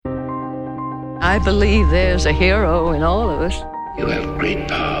I believe there's a hero in all of us. You have great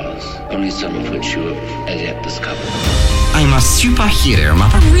powers, only some of which you have as yet discovered. I'm a superhero, Mama.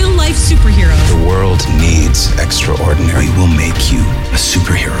 A real-life superhero. The world needs extraordinary. We will make you a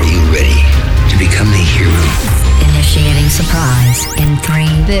superhero. Are you ready to become a hero? Initiating surprise in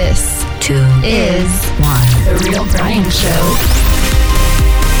 3. This, 2, is 1. The Real Brian Show.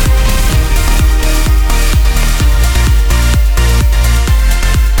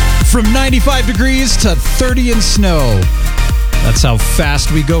 From 95 degrees to 30 and snow. That's how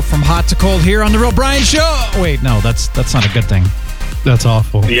fast we go from hot to cold here on The Real Brian Show. Wait, no, that's not a good thing. That's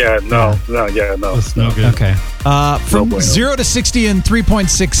awful. No. That's no good. Okay. From 0 to 60 in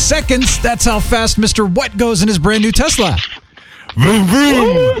 3.6 seconds. That's how fast Mr. What goes in his brand new Tesla. Vroom,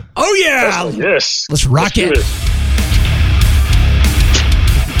 vroom. Oh, yeah. Yes. Let's rock it.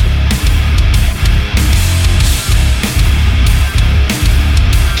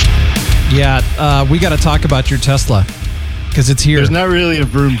 Yeah, we got to talk about your Tesla because it's here. There's not really a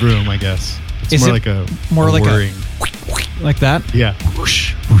vroom vroom, I guess. It's more like a whirring. Like that? Yeah.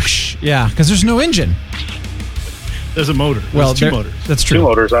 Whoosh, whoosh. Yeah, because there's no engine. There's a motor. There's two motors. That's true. 2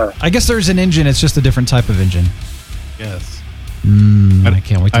 motors, I guess there's an engine. It's just a different type of engine. Yes. I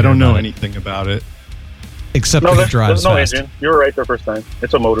can't wait to I don't hear know about anything about it. Except no, that it drives there's no fast. engine. You were right the first time.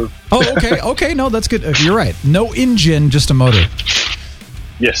 It's a motor. Oh, okay. Okay, no, that's good. You're right. No engine, just a motor.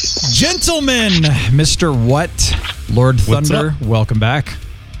 Yes. Gentlemen, Mr. What? Lord What's Thunder, up? welcome back.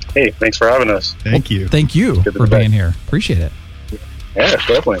 Hey, thanks for having us. Thank you. Thank you Good to for be back. being here. Appreciate it. Yeah,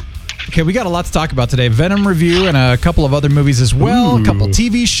 definitely. Okay, we got a lot to talk about today. Venom review and a couple of other movies as well. Ooh. A couple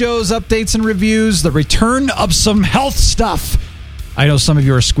TV shows, updates and reviews. The return of some health stuff. I know some of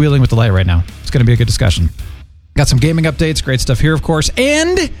you are squealing with delight right now. It's going to be a good discussion. Got some gaming updates. Great stuff here, of course.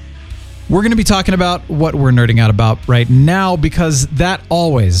 And we're going to be talking about what we're nerding out about right now because that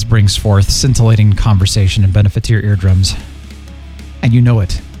always brings forth scintillating conversation and benefit to your eardrums. And you know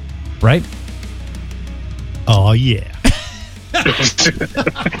it, right? Oh, yeah.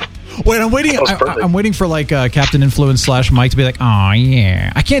 Wait, I'm waiting. I'm waiting for like Captain Influence / Mike to be like, "Oh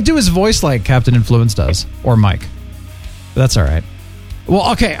yeah." I can't do his voice like Captain Influence does or Mike. But that's all right.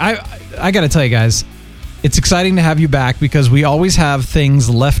 Well, okay. I got to tell you guys, it's exciting to have you back because we always have things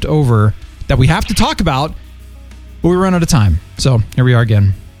left over that we have to talk about, but we run out of time. So here we are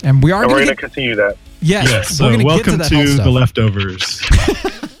again, and we are going to continue that. Yes. So we're gonna welcome get to that the leftovers.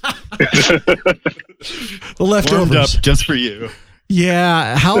 The leftovers. Warmed up just for you.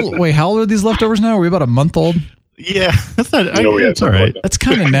 Yeah. How old are these leftovers now? Are we about a month old? Yeah, that's not. It's all right. That's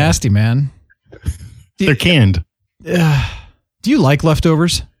kind of nasty, man. They're canned. Do you like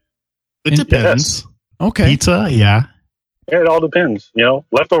leftovers? It depends. Okay. Pizza, yeah. Yeah, it all depends.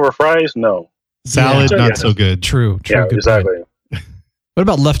 Leftover fries, no. Salad, Yeah. not so good. True. Yeah, Good exactly. point. What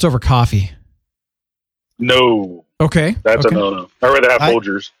about leftover coffee? No. Okay. That's okay. a no-no. I'd rather have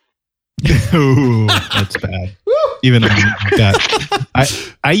Folgers. Ooh, that's bad. Even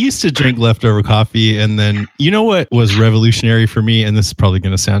I used to drink leftover coffee, and then you know what was revolutionary for me, and this is probably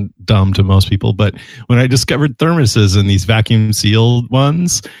going to sound dumb to most people, but when I discovered thermoses and these vacuum sealed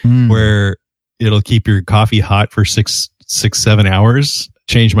ones where it'll keep your coffee hot for 7 hours,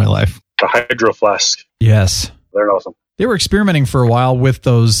 changed my life. The Hydro Flask. Yes. They're awesome. They were experimenting for a while with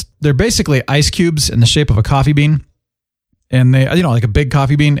those. They're basically ice cubes in the shape of a coffee bean. And they, like a big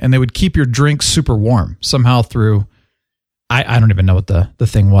coffee bean, and they would keep your drink super warm somehow through. I don't even know what the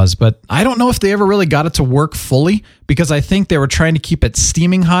thing was, but I don't know if they ever really got it to work fully because I think they were trying to keep it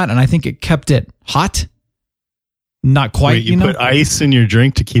steaming hot, and I think it kept it hot. Not quite. Wait, you put ice in your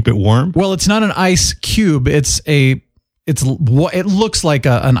drink to keep it warm? Well, it's not an ice cube. It looks like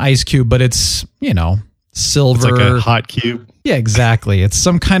an ice cube, but it's silver. It's like a hot cube. Yeah, exactly. It's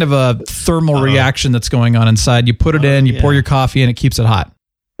some kind of a thermal reaction that's going on inside. You put it in, you pour your coffee, and it keeps it hot.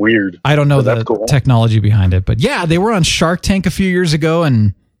 Weird. I don't know the cool. technology behind it, but yeah, they were on Shark Tank a few years ago,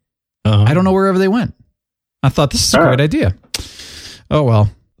 and I don't know wherever they went. I thought this is a great idea. Oh, well,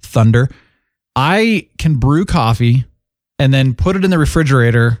 Thunder. I can brew coffee and then put it in the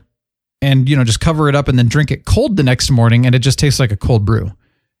refrigerator and, just cover it up and then drink it cold the next morning, and it just tastes like a cold brew.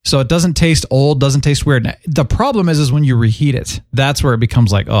 So it doesn't taste old, doesn't taste weird. The problem is when you reheat it, that's where it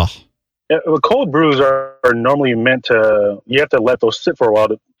becomes like, oh. Yeah, well, cold brews are normally meant to, you have to let those sit for a while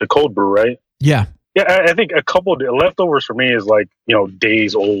to cold brew, right? Yeah. Yeah, I think a couple of leftovers for me is like,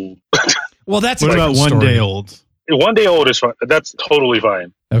 days old. Well, that's what about 1 day old? 1 day old is fine. That's totally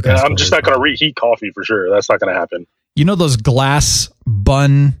fine. Okay. I'm just not going to reheat coffee for sure. That's not going to happen. Those glass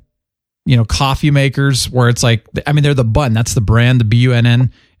bun, coffee makers where it's like, they're the Bun. That's the brand, the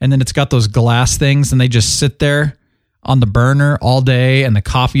BUNN. And then it's got those glass things and they just sit there. on the burner all day, and the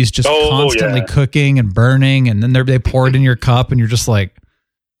coffee is just constantly cooking and burning, and then they pour it in your cup, and you're just like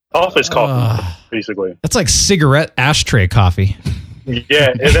office coffee, basically. That's like cigarette ashtray coffee. Yeah,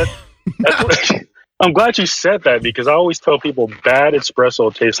 and that's what, I'm glad you said that, because I always tell people bad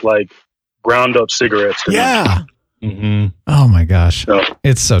espresso tastes like ground up cigarettes. Yeah. Mm-hmm. Oh my gosh,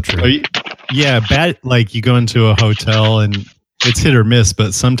 it's so true. Bad. Like you go into a hotel and it's hit or miss,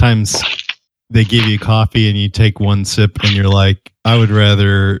 but sometimes they give you coffee and you take one sip and you're like, I would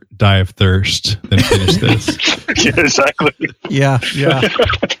rather die of thirst than finish this. Yeah, exactly. Yeah.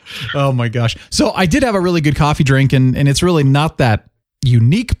 Oh my gosh. So I did have a really good coffee drink, and it's really not that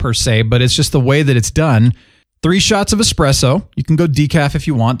unique per se, but it's just the way that it's done. 3 shots of espresso. You can go decaf if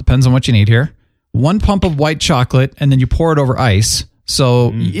you want. Depends on what you need here. 1 pump of white chocolate, and then you pour it over ice.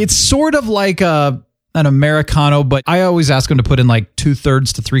 So it's sort of like an Americano, but I always ask them to put in like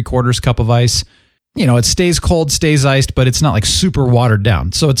 2/3 to 3/4 cup of ice. You know, it stays cold, stays iced, but it's not like super watered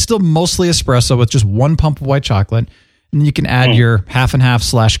down. So it's still mostly espresso with just 1 pump of white chocolate. And you can add your half and half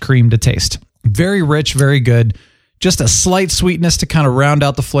 / cream to taste. Very rich, very good. Just a slight sweetness to kind of round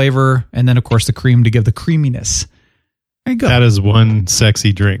out the flavor. And then, of course, the cream to give the creaminess. There you go. That is one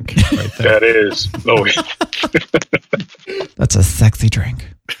sexy drink right there. That is. Oh, that's a sexy drink.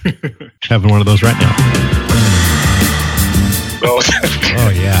 Having one of those right now. Oh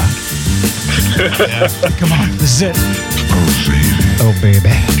yeah. Come on, this is it. Oh baby.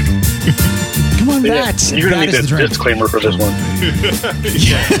 Come on, you're gonna need a disclaimer for this one.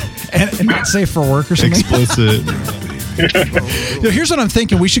 and not safe for work or something. Explicit. Here's what I'm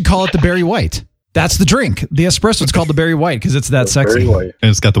thinking. We should call it the Barry White. That's the drink. The espresso. It's called the Barry White because it's that sexy. Barry White. And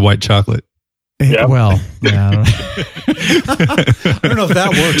it's got the white chocolate. Yep. Well, yeah. I don't know if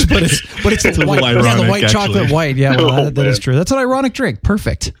that works, but it's the white. Yeah, the white chocolate white. Yeah, well, that is true. That's an ironic drink.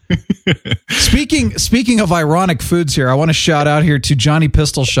 Perfect. Speaking of ironic foods here, I want to shout out here to Johnny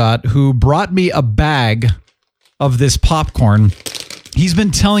Pistol Shot, who brought me a bag of this popcorn. He's been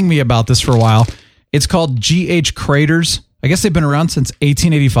telling me about this for a while. It's called GH Craters. I guess they've been around since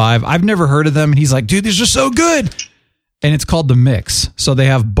 1885. I've never heard of them. And he's like, dude, these are so good. And it's called the mix. So they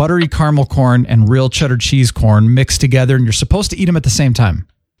have buttery caramel corn and real cheddar cheese corn mixed together, and you're supposed to eat them at the same time.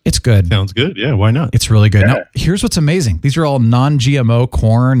 It's good. Sounds good. Yeah, why not? It's really good. Yeah. Now, here's what's amazing. These are all non-GMO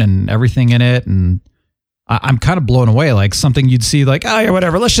corn and everything in it. And I'm kind of blown away. Like something you'd see like, oh, yeah,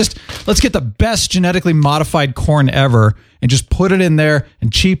 whatever. Let's get the best genetically modified corn ever and just put it in there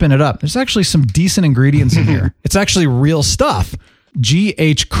and cheapen it up. There's actually some decent ingredients in here. It's actually real stuff.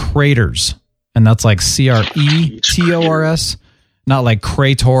 GH Craters. And that's like CRETORS, not like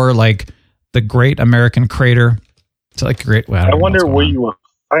Crator, like the Great American Crater. It's like great. Well, I wonder where you will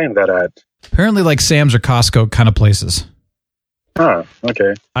find that at. Apparently, like Sam's or Costco kind of places. Huh.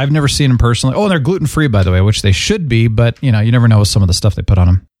 Okay. I've never seen them personally. Oh, and they're gluten free, by the way, which they should be. But you never know with some of the stuff they put on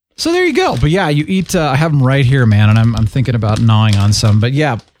them. So there you go. But yeah, you eat. I have them right here, man, and I'm thinking about gnawing on some. But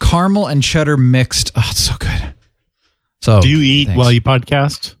yeah, caramel and cheddar mixed. Oh, it's so good. So do you eat while you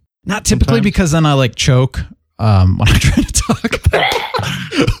podcast? Not typically, sometimes? Because then I like choke when I try to talk.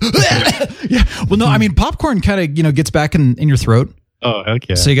 Yeah. Well, no, I mean, popcorn kind of, gets back in your throat. Oh,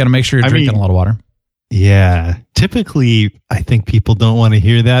 okay. So you got to make sure you're drinking a lot of water. Yeah. Typically, I think people don't want to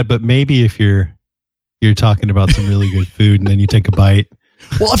hear that, but maybe if you're talking about some really good food and then you take a bite.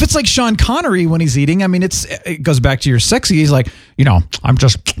 Well, if it's like Sean Connery when he's eating, I mean, it goes back to your sexy. He's like, I'm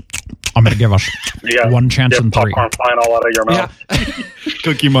going to give us one chance in 3. Popcorn flying all out of your mouth. Yeah.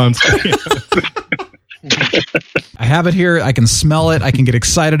 Cookie Monster. I have it here. I can smell it. I can get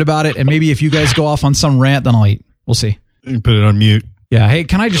excited about it. And maybe if you guys go off on some rant, then I'll eat. We'll see. You put it on mute. Yeah. Hey,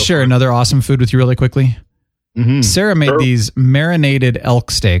 can I just share another awesome food with you really quickly? Mm-hmm. Sarah made these marinated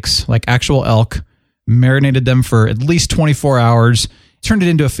elk steaks, like actual elk, marinated them for at least 24 hours, turned it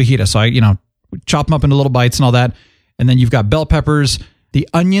into a fajita. So I, chop them up into little bites and all that. And then you've got bell peppers, the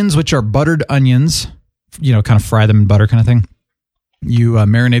onions, which are buttered onions, kind of fry them in butter kind of thing. You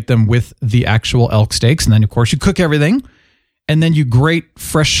marinate them with the actual elk steaks. And then, of course, you cook everything. And then you grate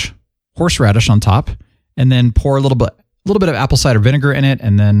fresh horseradish on top. And then pour a little bit of apple cider vinegar in it.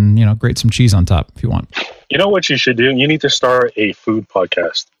 And then, grate some cheese on top if you want. You know what you should do? You need to start a food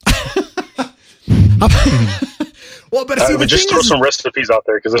podcast. Well, but see, just throw some recipes out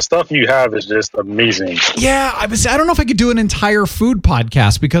there because the stuff you have is just amazing. Yeah, I don't know if I could do an entire food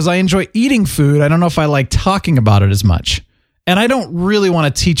podcast because I enjoy eating food. I don't know if I like talking about it as much. And I don't really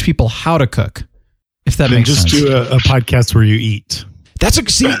want to teach people how to cook, if that makes sense. Just do a podcast where you eat.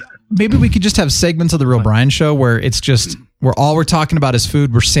 Maybe we could just have segments of The Real Brian Show where it's just, where all we're talking about is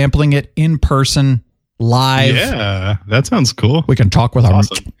food. We're sampling it in person live. Yeah, that sounds cool. We can talk with our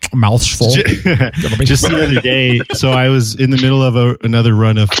mouths full. Just the other day, so I was in the middle of another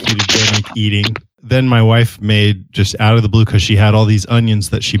run of ketogenic eating. Then my wife made, just out of the blue, because she had all these onions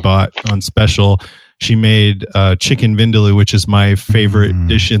that she bought on special, she made chicken vindaloo, which is my favorite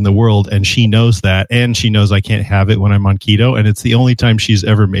dish in the world, and she knows that, and she knows I can't have it when I'm on keto, and it's the only time she's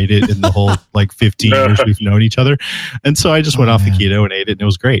ever made it in the whole 15 years we've known each other. And so I just went off the keto and ate it, and it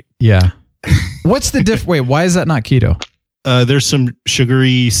was great. Yeah. What's the diff? Wait, why is that not keto? There's some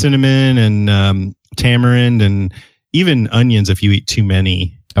sugary cinnamon and tamarind, and even onions, if you eat too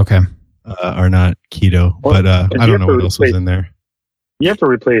many. Okay. Are not keto, but I don't know what else was in there. You have to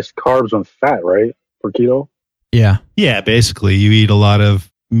replace carbs with fat, right? For keto? Yeah. Yeah, basically. You eat a lot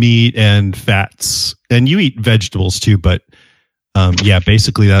of meat and fats, and you eat vegetables too, but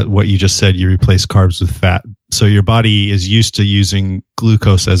basically that what you just said, you replace carbs with fat. So your body is used to using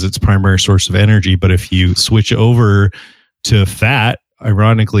glucose as its primary source of energy, but if you switch over to fat,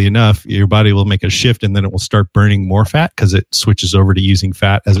 ironically enough, your body will make a shift and then it will start burning more fat because it switches over to using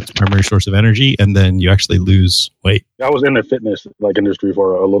fat as its primary source of energy, and then you actually lose weight. I was in the fitness industry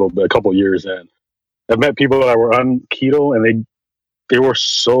for a couple of years, and I've met people that were on keto, and they were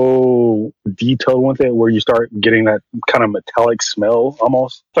so detailed with it, where you start getting that kind of metallic smell,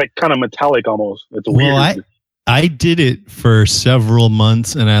 almost. It's like kind of metallic almost. It's weird. Well, I did it for several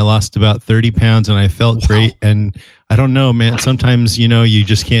months, and I lost about 30 pounds, and I felt great. And I don't know, man, sometimes, you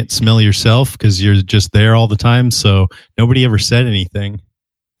just can't smell yourself because you're just there all the time. So nobody ever said anything.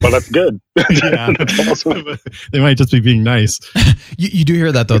 Well, that's good. Yeah. That's awesome. They might just be being nice. You do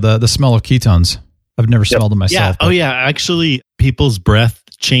hear that, though, the smell of ketones. I've never smelled them myself. Yeah. Oh, yeah. Actually, people's breath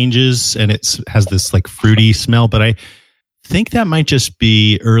changes, and it has this fruity smell, but I think that might just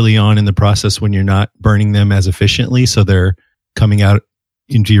be early on in the process when you're not burning them as efficiently. So they're coming out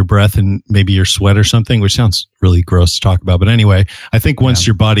into your breath and maybe your sweat or something, which sounds really gross to talk about. But anyway, I think once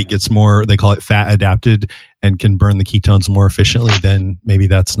your body gets more, they call it fat adapted, and can burn the ketones more efficiently, then maybe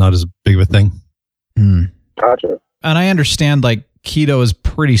that's not as big of a thing. Gotcha. And I understand keto is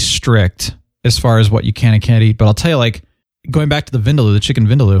pretty strict as far as what you can and can't eat. But I'll tell you, going back to the vindaloo, the chicken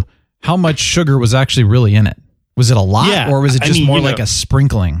vindaloo, how much sugar was actually really in it? Was it a lot, or was it just more like a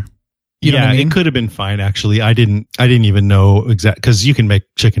sprinkling? You know what I mean? It could have been fine. Actually, I didn't even know exactly, because you can make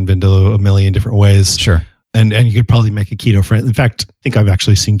chicken vindaloo a million different ways. Sure, and you could probably make a keto friendly. In fact, I think I've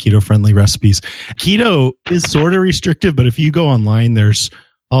actually seen keto friendly recipes. Keto is sort of restrictive, but if you go online, there's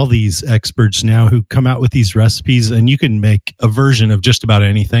all these experts now who come out with these recipes, and you can make a version of just about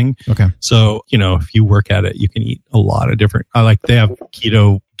anything. Okay, so if you work at it, you can eat a lot of different. They have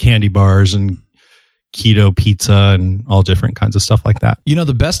keto candy bars and keto pizza and all different kinds of stuff like that.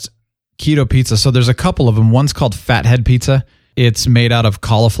 The best keto pizza, so there's a couple of them. One's called Fathead Pizza. It's made out of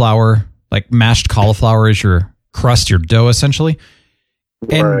cauliflower, mashed cauliflower is your crust, your dough essentially,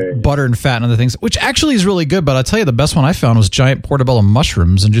 and butter and fat and other things, which actually is really good. But I'll tell you, the best one I found was giant portobello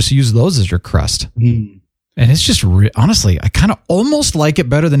mushrooms, and just use those as your crust. And it's just honestly, I kind of almost like it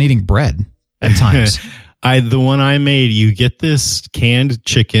better than eating bread at times. The one I made, you get this canned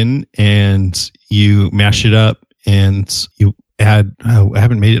chicken and you mash it up, and you add, I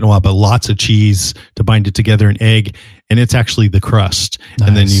haven't made it in a while, but lots of cheese to bind it together, an egg, and it's actually the crust. Nice.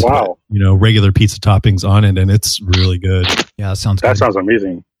 And then you put, regular pizza toppings on it, and it's really good. Yeah, that sounds good. That sounds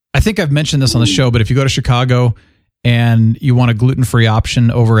amazing. I think I've mentioned this on the show, but if you go to Chicago and you want a gluten-free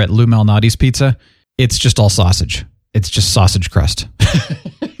option over at Lou Malnati's Pizza, it's just all sausage. It's just sausage crust.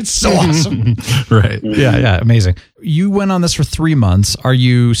 It's so awesome. Right. Yeah, amazing. You went on this for 3 months. Are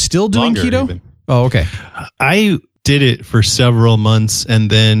you still doing keto? Even. Oh, okay. I did it for several months, and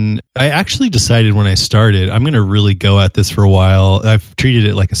then I actually decided when I started, I'm going to really go at this for a while. I've treated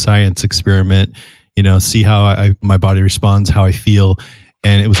it like a science experiment, see how my body responds, how I feel.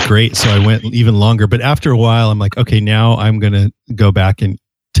 And it was great. So I went even longer. But after a while, I'm like, okay, now I'm going to go back and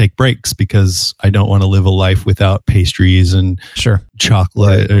take breaks, because I don't want to live a life without pastries and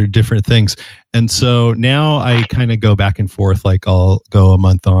chocolate or different things. And so now I kind of go back and forth. I'll go a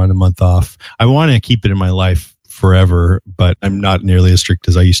month on, a month off. I want to keep it in my life forever, but I'm not nearly as strict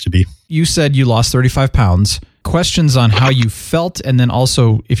as I used to be. You said you lost 35 pounds. Questions on how you felt, and then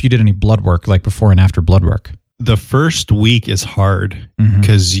also if you did any blood work, before and after blood work. The first week is hard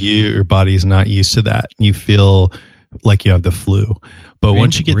because your body is not used to that. You feel like you have the flu. But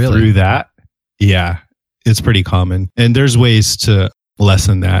once you get through that, it's pretty common. And there's ways to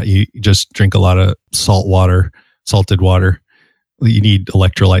lessen that. You just drink a lot of salted water. You need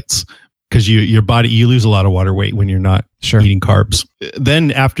electrolytes. because your body, you lose a lot of water weight when you're not eating carbs.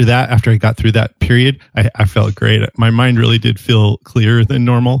 Then after that, after I got through that period, I felt great. My mind really did feel clearer than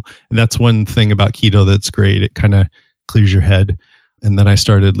normal. And that's one thing about keto that's great. It kind of clears your head. And then I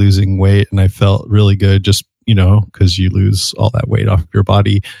started losing weight and I felt really good just, because you lose all that weight off your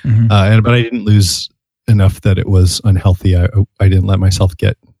body. Mm-hmm. But I didn't lose enough that it was unhealthy. I didn't let myself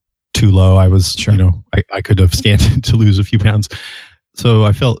get too low. I was, I could have stand to lose a few pounds. So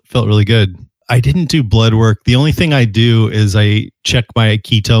I felt really good. I didn't do blood work. The only thing I do is I check my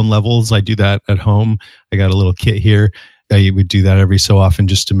ketone levels. I do that at home. I got a little kit here. I would do that every so often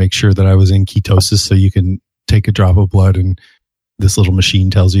just to make sure that I was in ketosis. So you can take a drop of blood and this little machine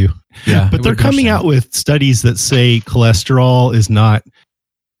tells you. Yeah. But they're coming out with studies that say cholesterol is not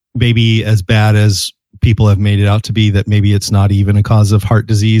maybe as bad as people have made it out to be, that maybe it's not even a cause of heart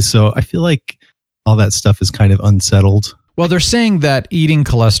disease. So I feel like all that stuff is kind of unsettled. Well, they're saying that eating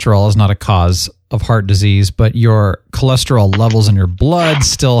cholesterol is not a cause of heart disease, but your cholesterol levels in your blood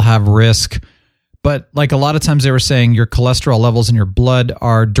still have risk. But like a lot of times they were saying your cholesterol levels in your blood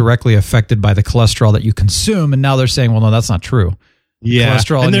are directly affected by the cholesterol that you consume. And now they're saying, well, no, that's not true. Yeah.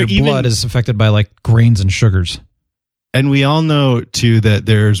 Cholesterol in your blood is affected by like grains and sugars. And we all know, too, that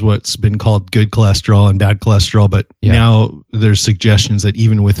there's what's been called good cholesterol and bad cholesterol. But now there's suggestions that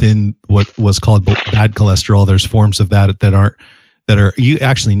even within what was called bad cholesterol, there's forms of that are you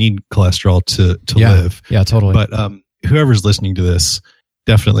actually need cholesterol to live. Yeah, totally. But whoever's listening to this,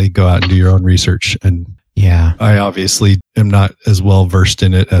 definitely go out and do your own research. And I obviously am not as well versed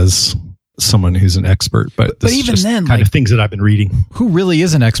in it as someone who's an expert, but even then, kind of things that I've been reading. Who really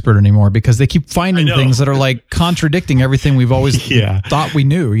is an expert anymore? Because they keep finding things that are like contradicting everything we've always thought we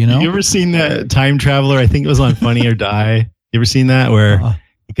knew. You ever seen that Time Traveler? I think it was on Funny or Die. You ever seen that where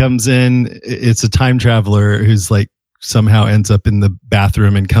he comes in? It's a time traveler who's like somehow ends up in the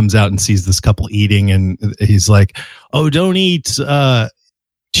bathroom and comes out and sees this couple eating, and he's like, "Oh, don't eat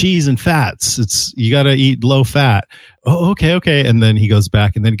cheese and fats. You got to eat low fat." Oh, okay. And then he goes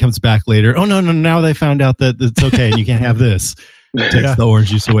back, and then he comes back later. Oh, no. Now they found out that it's okay and you can't have this. Takes the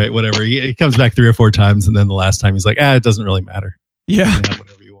orange juice away, whatever. He comes back 3 or 4 times, and then the last time he's like, it doesn't really matter. Yeah. You can have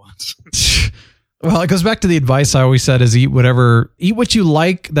whatever you want. Well, it goes back to the advice I always said is eat what you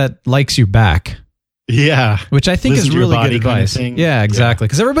like that likes you back. Yeah. Which I think is really good advice. Kind of yeah, exactly.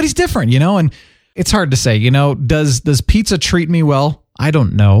 Because everybody's different, and it's hard to say, does pizza treat me well? I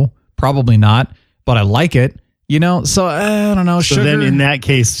don't know. Probably not, but I like it. So I don't know. So sugar. Then in that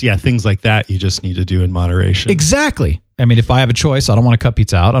case, things like that you just need to do in moderation. Exactly. I mean, if I have a choice, I don't want to cut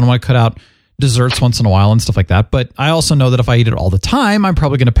pizza out. I don't want to cut out desserts once in a while and stuff like that. But I also know that if I eat it all the time, I'm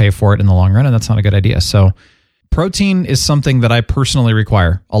probably going to pay for it in the long run, and that's not a good idea. So protein is something that I personally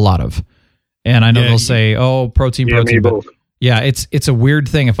require a lot of. And I know they'll say, protein. But it's a weird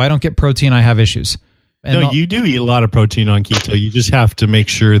thing. If I don't get protein, I have issues. And you do eat a lot of protein on keto. You just have to make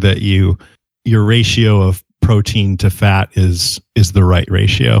sure that your ratio of protein to fat is the right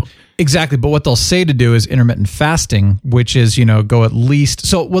ratio. Exactly. But what they'll say to do is intermittent fasting, which is, go at least.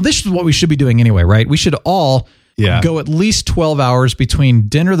 This is what we should be doing anyway, right? We should all go at least 12 hours between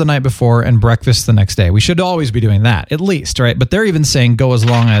dinner the night before and breakfast the next day. We should always be doing that, at least, right? But they're even saying go as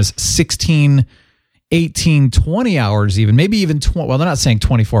long as 16, 18, 20 hours even, maybe even 20. Well, they're not saying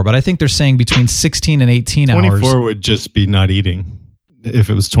 24, but I think they're saying between 16 and 18 hours. 24 would just be not eating.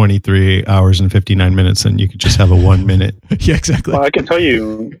 If it was 23 hours and 59 minutes, then you could just have a 1 minute. Yeah, exactly. Well, I can tell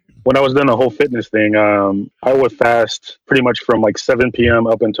you, when I was doing the whole fitness thing, I would fast pretty much from like 7 p.m.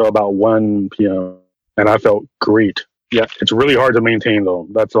 up until about 1 p.m. And I felt great. Yeah, it's really hard to maintain, though.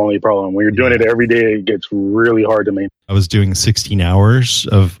 That's the only problem. When you're doing it every day, it gets really hard to maintain. I was doing 16 hours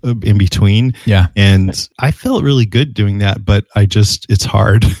of in between. Yeah. And I felt really good doing that, but it's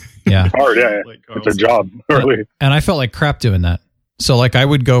hard. Yeah. It's hard, yeah. It's a job, really. And I felt like crap doing that. So like I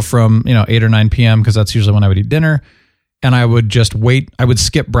would go from, 8 or 9 p.m. because that's usually when I would eat dinner. And I would just wait. I would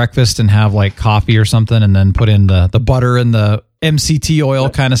skip breakfast and have like coffee or something and then put in the butter and the MCT oil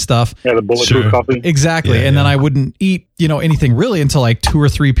kind of stuff. Yeah, the bulletproof coffee. Exactly. Yeah, and then I wouldn't eat, anything really until like 2 or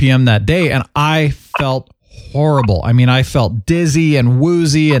 3 p.m. that day. And I felt horrible. I mean, I felt dizzy and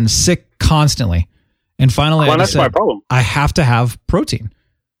woozy and sick constantly. And finally, that's my problem. I have to have protein.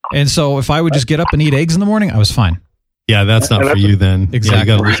 And so if I would just get up and eat eggs in the morning, I was fine. Yeah, that's not for you then. Exactly. You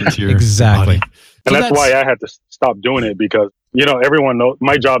got to listen to your exactly. body. And that's why I had to stop doing it because, everyone knows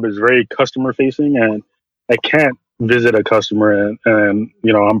my job is very customer facing and I can't visit a customer and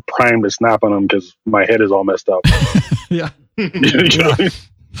I'm primed to snap on them because my head is all messed up. Yeah.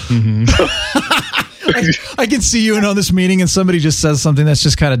 Mm-hmm. I can see you in this meeting and somebody just says something that's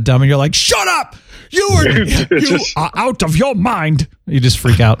just kind of dumb and you're like, shut up! You are out of your mind. You just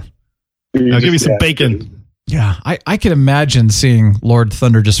freak out. I'll give you some bacon. Yeah, I can imagine seeing Lord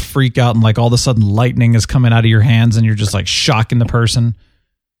Thunder just freak out and like all of a sudden lightning is coming out of your hands and you're just like shocking the person.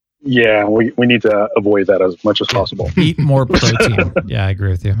 Yeah, we need to avoid that as much as possible. Eat more protein. Yeah, I agree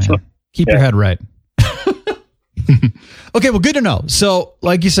with you, man. Keep your head right. Okay, well, good to know. So,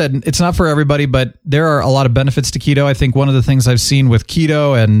 like you said, it's not for everybody, but there are a lot of benefits to keto. I think one of the things I've seen with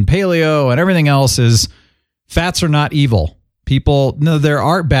keto and paleo and everything else is fats are not evil. People, no, there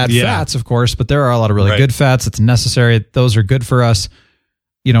are bad fats, of course, but there are a lot of really good fats. It's necessary. Those are good for us.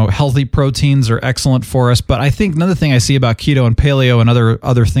 You know, healthy proteins are excellent for us. But I think another thing I see about keto and paleo and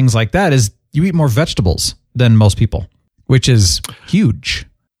other things like that is you eat more vegetables than most people, which is huge.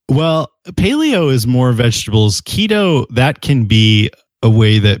 Well, paleo is more vegetables. Keto, that can be a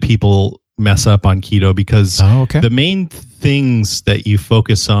way that people mess up on keto because the main things that you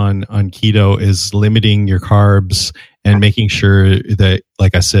focus on keto is limiting your carbs and making sure that,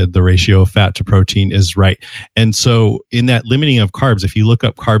 like I said, the ratio of fat to protein is right. And so in that limiting of carbs, if you look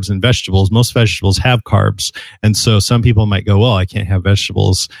up carbs in vegetables, most vegetables have carbs. And so some people might go, well, I can't have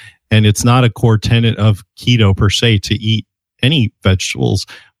vegetables. And it's not a core tenet of keto per se to eat any vegetables.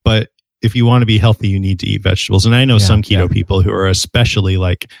 But if you want to be healthy, you need to eat vegetables. And I know some keto people who are especially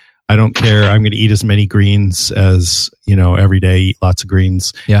like, I don't care. I'm going to eat as many greens as, every day, eat lots of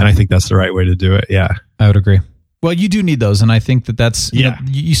greens. Yeah. And I think that's the right way to do it. Yeah. I would agree. Well, you do need those. And I think that's,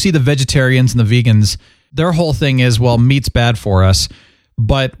 you see the vegetarians and the vegans, their whole thing is, well, meat's bad for us.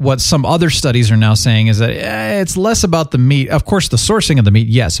 But what some other studies are now saying is that it's less about the meat. Of course, the sourcing of the meat.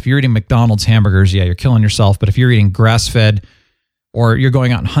 Yes. If you're eating McDonald's hamburgers, you're killing yourself. But if you're eating grass-fed or you're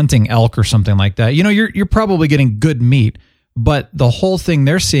going out and hunting elk or something like that, you're probably getting good meat. But the whole thing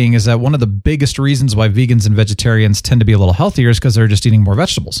they're seeing is that one of the biggest reasons why vegans and vegetarians tend to be a little healthier is because they're just eating more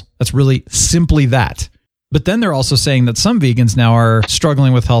vegetables. That's really simply that. But then they're also saying that some vegans now are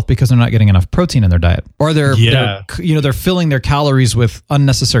struggling with health because they're not getting enough protein in their diet, or they're filling their calories with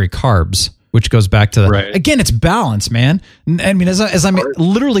unnecessary carbs, which goes back to again, it's balance, man. I mean, as I'm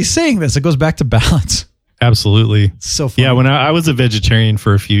literally saying this, it goes back to balance. Absolutely. So funny. Yeah, when I was a vegetarian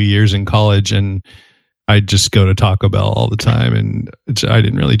for a few years in college, and I'd just go to Taco Bell all the time, and I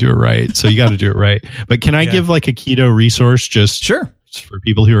didn't really do it right. So you got to do it right. But can I give like a keto resource just for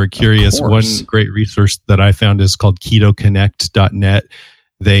people who are curious? One great resource that I found is called ketoconnect.net.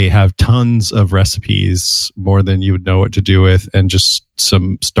 They have tons of recipes, more than you would know what to do with, and just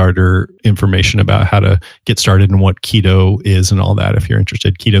some starter information about how to get started and what keto is and all that. If you're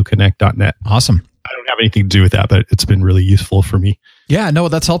interested, ketoconnect.net. Awesome. I don't have anything to do with that, but it's been really useful for me. Yeah, no,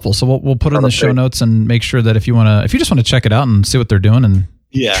 that's helpful. So we'll put it in the show notes and make sure that if you just want to check it out and see what they're doing and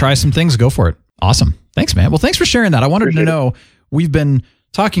try some things, go for it. Awesome. Thanks, man. Well, thanks for sharing that. I wanted to know, we've been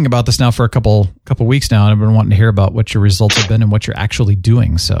talking about this now for a couple weeks now, and I've been wanting to hear about what your results have been and what you're actually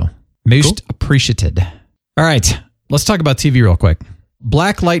doing. So most appreciated. All right, let's talk about TV real quick.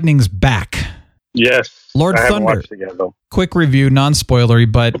 Black Lightning's back. Yes. Lord I Thunder. Watched it yet, though. Quick review, non-spoilery,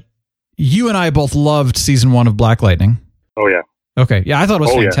 but you and I both loved season 1 of Black Lightning. Oh, yeah. Okay. Yeah, I thought it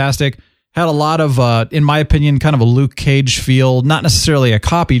was fantastic. Yeah. Had a lot of, in my opinion, kind of a Luke Cage feel, not necessarily a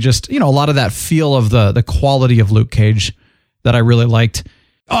copy, just, a lot of that feel of the quality of Luke Cage that I really liked.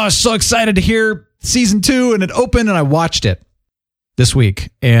 Oh, I was so excited to hear season 2, and it opened, and I watched it this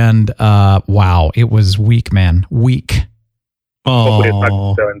week. And wow, it was weak, man. Weak. Hopefully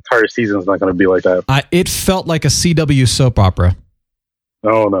the entire season's not going to be like that. It felt like a CW soap opera.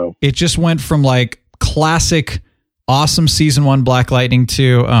 Oh, no. It just went from like classic, awesome season 1 Black Lightning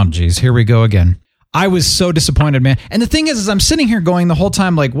to, oh, geez, here we go again. I was so disappointed, man. And the thing is I'm sitting here going the whole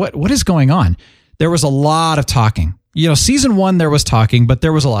time, like, what is going on? There was a lot of talking. Season 1, there was talking, but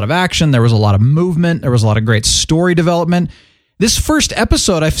there was a lot of action. There was a lot of movement. There was a lot of great story development. This first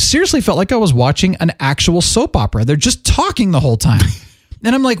episode, I seriously felt like I was watching an actual soap opera. They're just talking the whole time.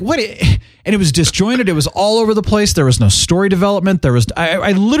 And I'm like, what? And it was disjointed. It was all over the place. There was no story development.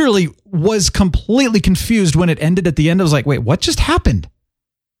 I literally was completely confused when it ended at the end. I was like, wait, what just happened?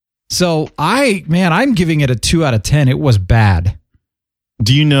 So I'm giving it a 2 out of 10. It was bad.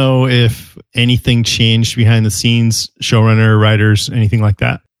 Do you know if anything changed behind the scenes, showrunner, writers, anything like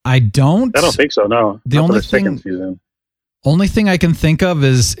that? I don't think so. No. The only thing I can think of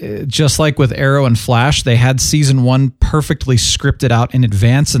is just like with Arrow and Flash, they had season 1 perfectly scripted out in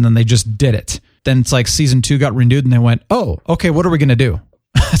advance, and then they just did it. Then it's like season 2 got renewed, and they went, "Oh, okay, what are we going to do?"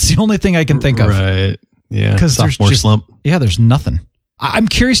 That's the only thing I can think of. Right? Yeah. Because there's slump. Yeah, there's nothing. I'm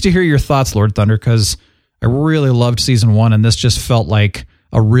curious to hear your thoughts, Lord Thunder, because I really loved season 1, and this just felt like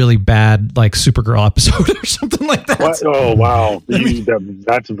a really bad, like, Supergirl episode or something like that. What? Oh, wow.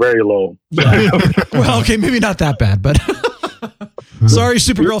 That's very low. Well, okay, maybe not that bad, but Sorry,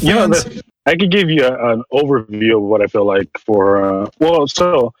 Supergirl fans. I could give you an overview of what I feel like for.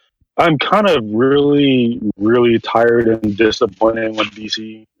 So I'm kind of really, really tired and disappointed with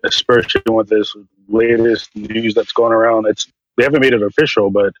DC, especially with this latest news that's going around. They haven't made it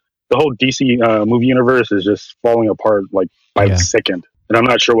official, but the whole DC movie universe is just falling apart like by the second, and I'm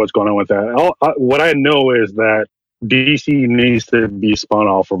not sure what's going on with that. What I know is that DC needs to be spun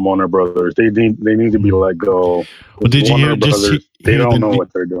off from Warner Brothers. They need to be let go. Well, did you hear? They don't know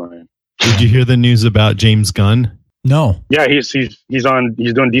what they're doing. Did you hear the news about James Gunn? No. Yeah, he's doing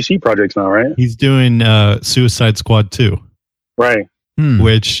DC projects now, right? He's doing Suicide Squad 2. Right.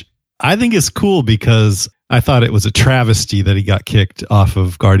 Which I think is cool because I thought it was a travesty that he got kicked off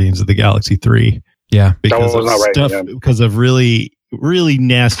of Guardians of the Galaxy 3. Yeah. Because of stuff, because of really, really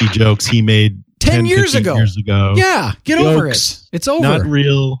nasty jokes he made 10 years ago. Yeah, get over it. It's over. Not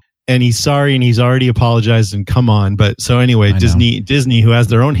real. And he's sorry, and he's already apologized, and come on. But so anyway, Disney, who has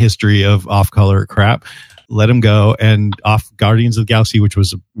their own history of off-color crap, let him go. And off Guardians of the Galaxy, which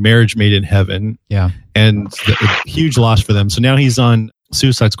was a marriage made in heaven. Yeah. And a huge loss for them. So now he's on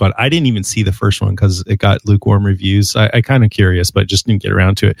Suicide Squad. I didn't even see the first one because it got lukewarm reviews. I kind of curious, but just didn't get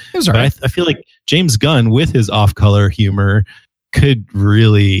around to it. It was all right. I feel like James Gunn, with his off-color humor, could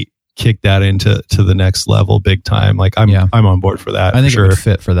really kick that into the next level big time. Like I'm on board for that. I think it would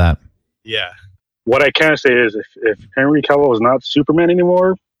fit for that. Yeah. What I can say is if Henry Cavill is not Superman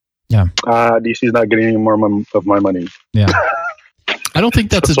anymore, DC's not getting any more of my money. Yeah. I don't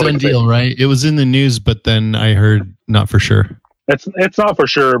think that's a done deal, right? It was in the news, but then I heard not for sure. It's not for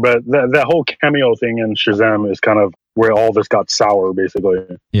sure, but that whole cameo thing in Shazam is kind of where all this got sour, basically.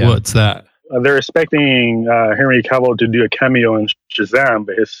 Yeah. What's that? They're expecting Henry Cavill to do a cameo in Shazam,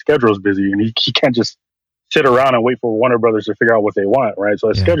 but his schedule's busy, and he can't just sit around and wait for Warner Brothers to figure out what they want, right? So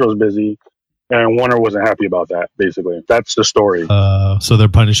his schedule's busy, and Warner wasn't happy about that, basically. That's the story. So they're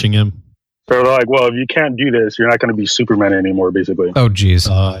punishing him. So they're like, well, if you can't do this, you're not going to be Superman anymore, basically. Oh, geez.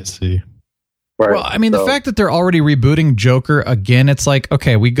 I see. Right. Well, I mean, the fact that they're already rebooting Joker again, it's like,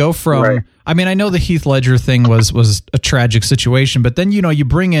 okay, we go from... Right. I mean, I know the Heath Ledger thing was a tragic situation, but then, you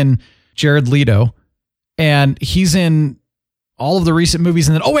bring in Jared Leto, and he's in all of the recent movies,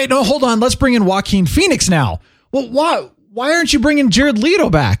 and then, oh, wait, no, hold on, let's bring in Joaquin Phoenix now. Well, why aren't you bringing Jared Leto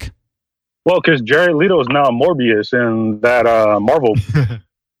back? Well, because Jared Leto is now Morbius in that Marvel.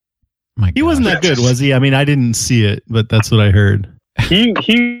 He wasn't that good, was he? I mean, I didn't see it, but that's what I heard. He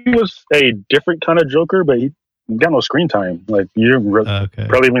was a different kind of Joker, but he got no screen time. Like, you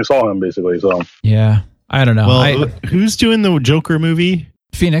probably even saw him, basically. So yeah, I don't know. Well, who's doing the Joker movie?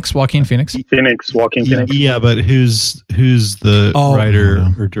 Joaquin Phoenix. Joaquin Phoenix. Yeah, but who's the writer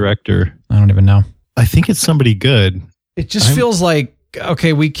or director? I don't even know. I think it's somebody good. It just feels like,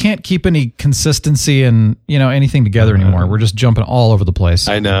 okay, we can't keep any consistency and anything together anymore. We're just jumping all over the place.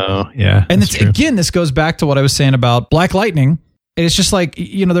 I know. Yeah. And again, this goes back to what I was saying about Black Lightning. It's just like,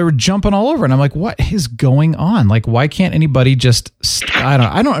 they were jumping all over, and I'm like, what is going on? Like, why can't anybody just, I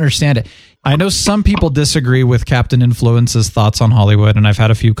don't understand it. I know some people disagree with Captain Influence's thoughts on Hollywood, and I've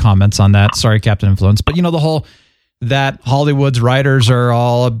had a few comments on that. Sorry, Captain Influence. But the whole that Hollywood's writers are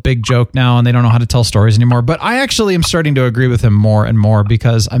all a big joke now and they don't know how to tell stories anymore. But I actually am starting to agree with him more and more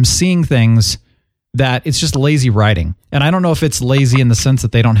because I'm seeing things that it's just lazy writing. And I don't know if it's lazy in the sense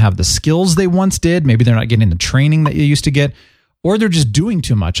that they don't have the skills they once did. Maybe they're not getting the training that you used to get, or they're just doing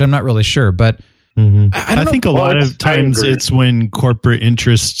too much. I'm not really sure, but I think a lot of times it's when corporate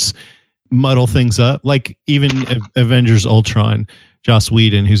interests muddle things up. Like even Avengers Ultron, Joss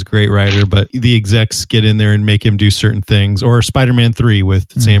Whedon, who's a great writer, but the execs get in there and make him do certain things. Or Spider-Man 3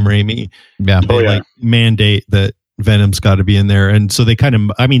 with Sam Raimi. Yeah. They like mandate that Venom's got to be in there. And so they kind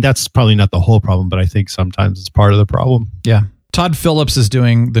of, I mean, that's probably not the whole problem, but I think sometimes it's part of the problem. Yeah. Todd Phillips is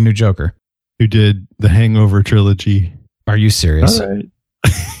doing the new Joker. Who did the Hangover trilogy. Are you serious? All right.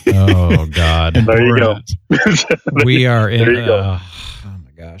 Oh, God. There you go. We are in. There you go. Oh,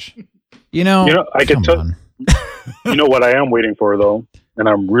 my gosh. I can tell. You know what I am waiting for, though, and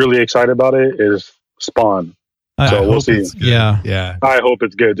I'm really excited about it, is Spawn. So we'll see. Yeah. I hope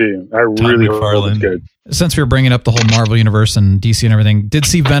it's good, too. I really hope it's good. Since we were bringing up the whole Marvel Universe and DC and everything, did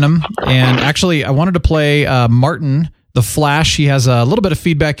see Venom. And actually, I wanted to play Martin, the Flash. He has a little bit of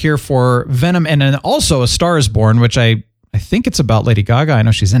feedback here for Venom and then also A Star is Born, which I think it's about Lady Gaga. I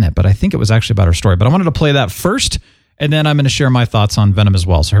know she's in it, but I think it was actually about her story. But I wanted to play that first, and then I'm going to share my thoughts on Venom as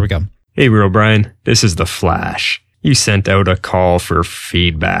well. So here we go. Hey, Real Brian. This is the Flash. You sent out a call for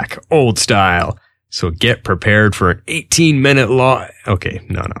feedback, old style. So get prepared for an 18-minute long... Okay,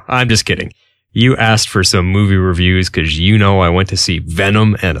 no, I'm just kidding. You asked for some movie reviews because you know I went to see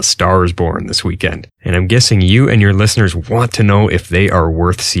Venom and A Star is Born this weekend. And I'm guessing you and your listeners want to know if they are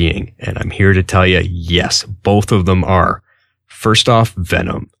worth seeing. And I'm here to tell you, yes, both of them are. First off,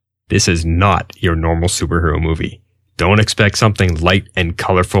 Venom. This is not your normal superhero movie. Don't expect something light and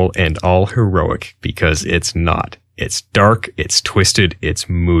colorful and all heroic, because it's not. It's dark, it's twisted, it's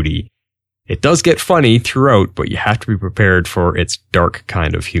moody. It does get funny throughout, but you have to be prepared for its dark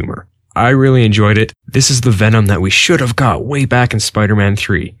kind of humor. I really enjoyed it. This is the Venom that we should have got way back in Spider-Man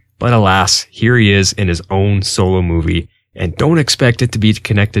 3. But alas, here he is in his own solo movie, and don't expect it to be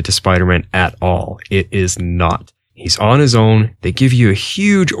connected to Spider-Man at all. It is not. He's on his own. They give you a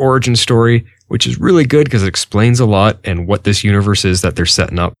huge origin story, which is really good because it explains a lot and what this universe is that they're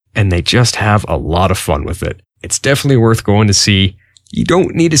setting up, and they just have a lot of fun with it. It's definitely worth going to see. You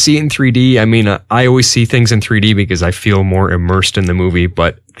don't need to see it in 3D. I mean, I always see things in 3D because I feel more immersed in the movie,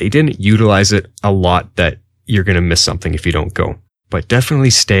 but they didn't utilize it a lot that you're going to miss something if you don't go. But definitely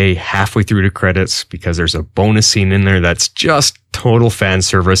stay halfway through the credits because there's a bonus scene in there that's just total fan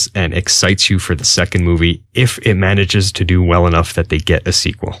service and excites you for the second movie if it manages to do well enough that they get a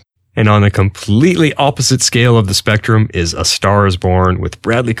sequel. And on the completely opposite scale of the spectrum is A Star is Born with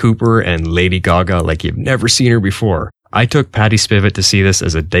Bradley Cooper and Lady Gaga like you've never seen her before. I took Patty Spivot to see this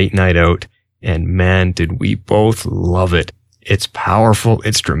as a date night out, and man, did we both love it. It's powerful,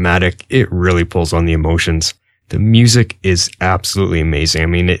 it's dramatic, it really pulls on the emotions. The music is absolutely amazing. I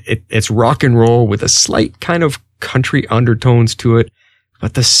mean, it's rock and roll with a slight kind of country undertones to it,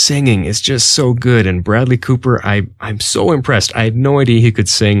 but the singing is just so good, and Bradley Cooper, I'm so impressed. I had no idea he could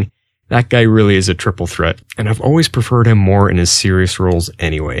sing. That guy really is a triple threat, and I've always preferred him more in his serious roles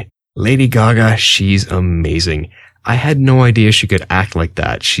anyway. Lady Gaga, she's amazing. I had no idea she could act like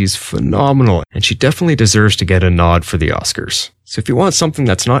that. She's phenomenal, and she definitely deserves to get a nod for the Oscars. So if you want something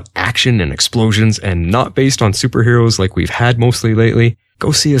that's not action and explosions and not based on superheroes like we've had mostly lately,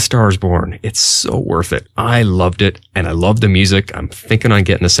 go see A Star is Born. It's so worth it. I loved it, and I love the music. I'm thinking on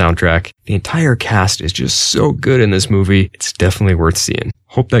getting the soundtrack. The entire cast is just so good in this movie. It's definitely worth seeing.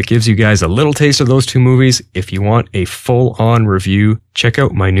 Hope that gives you guys a little taste of those two movies. If you want a full-on review, check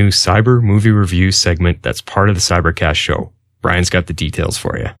out my new Cyber Movie Review segment that's part of the Cybercast show. Brian's got the details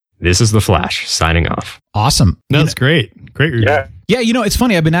for you. This is The Flash, signing off. Awesome. That's great. Great review. Yeah. Yeah, it's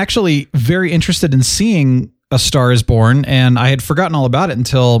funny. I've been actually very interested in seeing A Star is Born, and I had forgotten all about it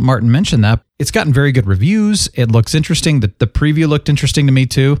until Martin mentioned that. It's gotten very good reviews. It looks interesting. The preview looked interesting to me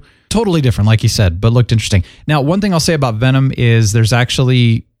too. Totally different, like you said, but looked interesting. Now, one thing I'll say about Venom is there's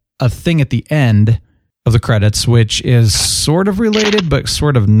actually a thing at the end of the credits, which is sort of related, but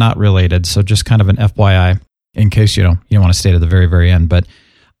sort of not related. So just kind of an FYI in case you don't want to stay to the very, very end. But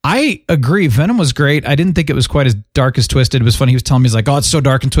I agree. Venom was great. I didn't think it was quite as dark as Twisted. It was funny. He was telling me, he's like, oh, it's so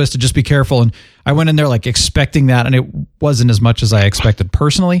dark and twisted. Just be careful. And I went in there like expecting that, and it wasn't as much as I expected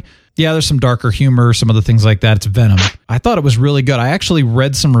personally. Yeah, there's some darker humor, some other things like that. It's Venom. I thought it was really good. I actually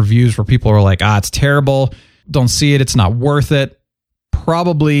read some reviews where people were like, it's terrible. Don't see it. It's not worth it.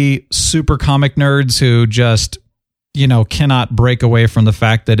 Probably super comic nerds who just, cannot break away from the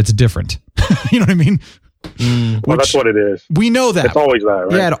fact that it's different. You know what I mean? Well, that's what it is. We know that. It's always that,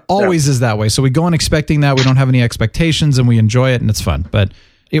 right? Yeah, it always is that way. So we go in expecting that. We don't have any expectations, and we enjoy it, and it's fun. But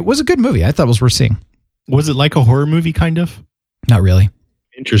it was a good movie. I thought it was worth seeing. Was it like a horror movie, kind of? Not really.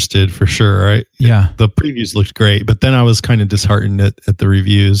 Interested for sure, right? Yeah. The previews looked great, but then I was kind of disheartened at the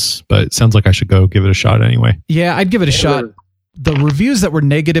reviews, but it sounds like I should go give it a shot anyway. Yeah, I'd give it a shot. The reviews that were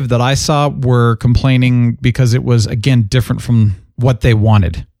negative that I saw were complaining because it was, again, different from what they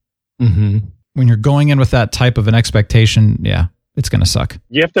wanted. Mm-hmm. When you're going in with that type of an expectation, yeah, it's going to suck.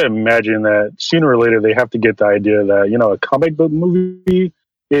 You have to imagine that sooner or later they have to get the idea that, a comic book movie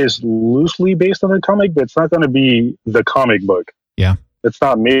is loosely based on the comic, but it's not going to be the comic book. Yeah. It's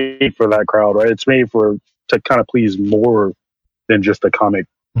not made for that crowd, right? It's made to kind of please more than just a comic,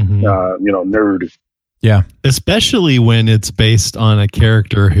 nerd. Yeah. Especially when it's based on a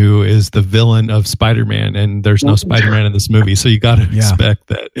character who is the villain of Spider-Man, and there's no Spider-Man in this movie. So you got to expect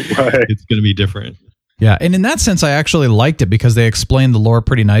that it's going to be different. Yeah. And in that sense, I actually liked it because they explained the lore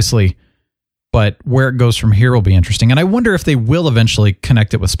pretty nicely, but where it goes from here will be interesting. And I wonder if they will eventually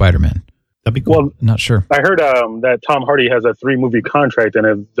connect it with Spider-Man. That'd be cool. Well, not sure. I heard that Tom Hardy has a 3-movie contract, and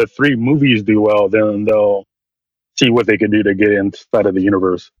if the 3 movies do well, then they'll see what they can do to get inside of the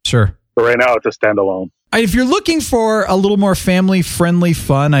universe. Sure. But right now, it's a standalone. If you're looking for a little more family-friendly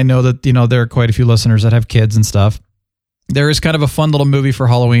fun, I know that there are quite a few listeners that have kids and stuff. There is kind of a fun little movie for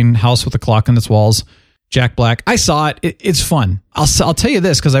Halloween, House with a Clock on Its Walls. Jack Black. I saw it. It's fun. I'll tell you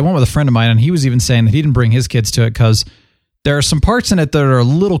this because I went with a friend of mine, and he was even saying that he didn't bring his kids to it because there are some parts in it that are a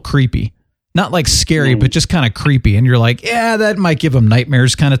little creepy. Not like scary, but just kind of creepy. And you're like, yeah, that might give them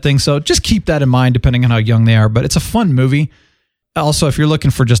nightmares kind of thing. So just keep that in mind depending on how young they are. But it's a fun movie. Also, if you're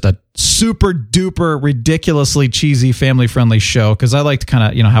looking for just a super duper ridiculously cheesy family friendly show, because I like to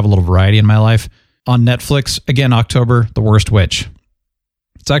kind of, have a little variety in my life, on Netflix, again, October, The Worst Witch.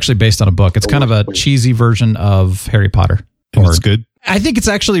 It's actually based on a book. It's kind of a cheesy version of Harry Potter. And it's good. I think it's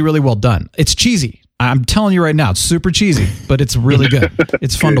actually really well done. It's cheesy. I'm telling you right now, it's super cheesy, but it's really good.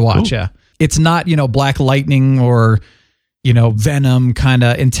 It's fun to watch. Yeah. It's not, Black Lightning or, Venom kind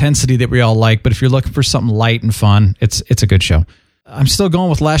of intensity that we all like. But if you're looking for something light and fun, it's a good show. I'm still going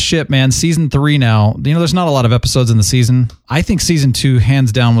with Last Ship, man. Season 3 now. There's not a lot of episodes in the season. I think season 2,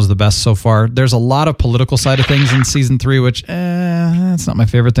 hands down, was the best so far. There's a lot of political side of things in season 3, which, that's not my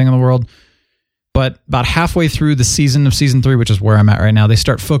favorite thing in the world. But about halfway through the season of season 3, which is where I'm at right now, they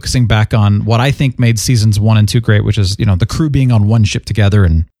start focusing back on what I think made seasons 1 and 2 great, which is, the crew being on one ship together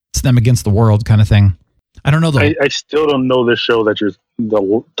and it's them against the world kind of thing. I don't know. I still don't know this show that you're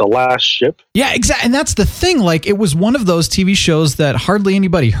the Last Ship. Yeah, exactly. And that's the thing. Like, it was one of those TV shows that hardly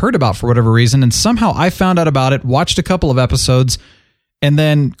anybody heard about for whatever reason. And somehow I found out about it, watched a couple of episodes, and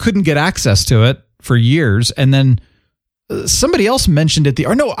then couldn't get access to it for years. And then somebody else mentioned it.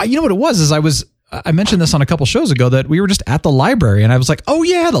 You know what it was is I mentioned this on a couple shows ago that we were just at the library and I was like, oh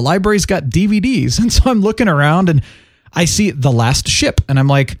yeah, the library's got DVDs. And so I'm looking around and I see The Last Ship and I'm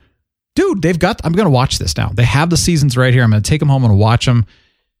like, dude, I'm going to watch this now. They have the seasons right here. I'm going to take them home and watch them.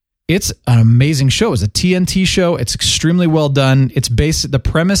 It's an amazing show. It's a TNT show. It's extremely well done. The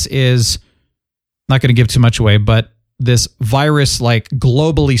premise is, not going to give too much away, but this virus like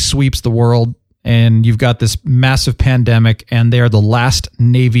globally sweeps the world. And you've got this massive pandemic, and they are the last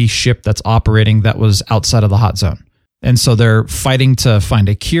Navy ship that's operating that was outside of the hot zone. And so they're fighting to find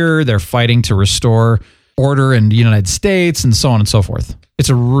a cure. They're fighting to restore order in the United States and so on and so forth. It's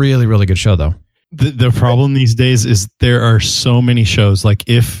a really, really good show, though. The problem these days is there are so many shows. Like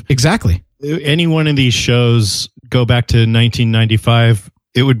if exactly any one of these shows go back to 1995,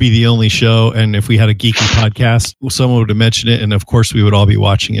 it would be the only show. And if we had a geeky podcast, someone would have mentioned it. And of course we would all be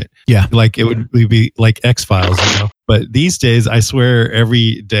watching it. Yeah. Like it would be like X-Files, But these days, I swear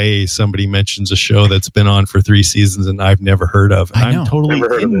every day somebody mentions a show that's been on for 3 seasons and I've never heard of. And I'm totally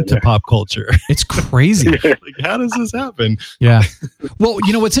into pop culture. It's crazy. Like, how does this happen? Yeah. Well,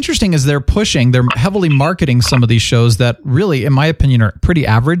 what's interesting is they're heavily marketing some of these shows that really, in my opinion, are pretty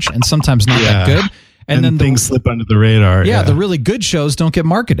average and sometimes not that good. And then things slip under the radar. Yeah, the really good shows don't get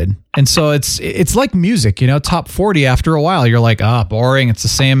marketed. And so it's like music, top 40 after a while. You're like, boring. It's the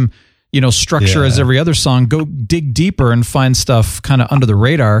same, structure as every other song. Go dig deeper and find stuff kind of under the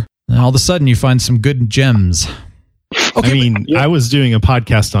radar. And all of a sudden you find some good gems. Okay, I was doing a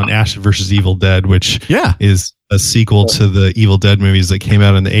podcast on Ash vs. Evil Dead, which is a sequel to the Evil Dead movies that came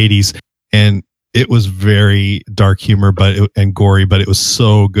out in the 80s. And it was very dark humor, and gory, but it was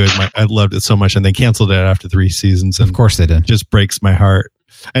so good. I loved it so much, and they canceled it after 3 seasons. And of course they did. It just breaks my heart.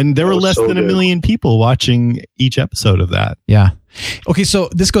 And there were less than 1 million people watching each episode of that. Yeah. Okay, so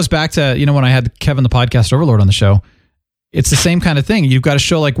this goes back to when I had Kevin the Podcast Overlord on the show. It's the same kind of thing. You've got a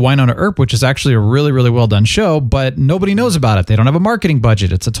show like Wynonna Earp, which is actually a really, really well done show, but nobody knows about it. They don't have a marketing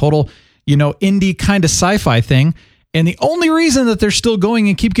budget. It's a total, indie kind of sci-fi thing. And the only reason that they're still going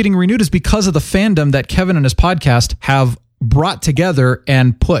and keep getting renewed is because of the fandom that Kevin and his podcast have brought together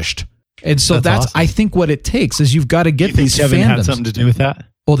and pushed. And so that's awesome. I think what it takes is you've got to get these Kevin fandoms. Had something to do with that?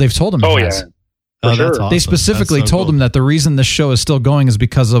 Well, they've told him. Oh, he yeah. has. Oh, that's awesome. They specifically told him that the reason this show is still going is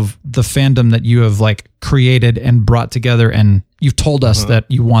because of the fandom that you have created and brought together, and you've told us that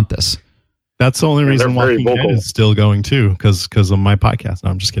you want this. That's the only reason Walking Dead is still going too, because of my podcast. No,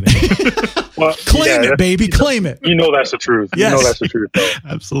 I'm just kidding. Well, claim it, baby. Claim it. That's the truth. Yes. That's the truth. Though.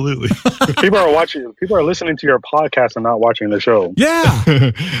 Absolutely. People are listening to your podcast and not watching the show. Yeah.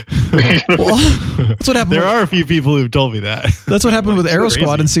 Well, that's what happened. There are a few people who've told me that. That's what happened with Arrow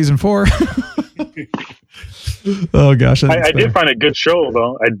Squad in season 4. Oh gosh. I did find a good show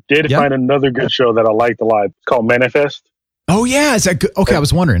though. I did find another good show that I liked a lot. It's called Manifest. Oh yeah, is that good? Okay, I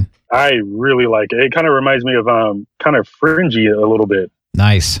was wondering. I really like it. It kind of reminds me of kind of Fringy a little bit.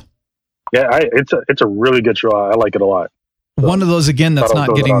 Nice. Yeah, it's a really good show. I like it a lot. So, one of those again that's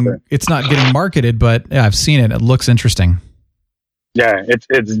not getting marketed, but yeah, I've seen it. It looks interesting. Yeah, it's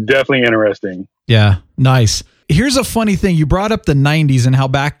definitely interesting. Yeah, nice. Here's a funny thing. You brought up the 90s and how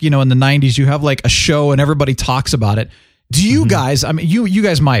back, in the 90s you have like a show and everybody talks about it. Do you guys, you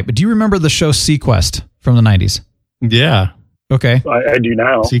guys might, but do you remember the show Sequest from the 90s? Yeah. Okay. I do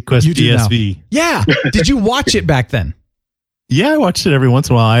now. Sequest DSV. Yeah. Did you watch it back then? Yeah, I watched it every once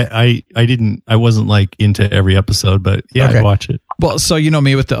in a while. I wasn't like into every episode, but yeah, Okay. I watch it. Well, so you know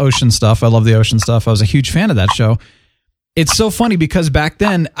me with the ocean stuff. I love the ocean stuff. I was a huge fan of that show. It's so funny because back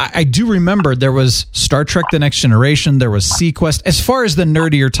then, I do remember there was Star Trek The Next Generation, there was Sequest. As far as the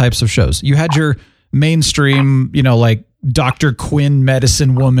nerdier types of shows, you had your mainstream, you know, like Dr. Quinn,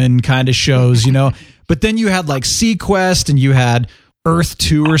 Medicine Woman kind of shows, you know, but then you had like Sequest and you had Earth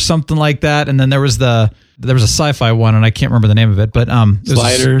 2 or something like that. And then there was a sci-fi one and I can't remember the name of it, but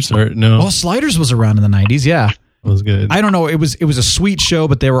Sliders or no? Well, Sliders was around in the 90s. Yeah. It was good. I don't know. It was a sweet show,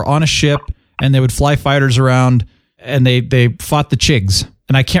 but they were on a ship and they would fly fighters around and they fought the Chigs.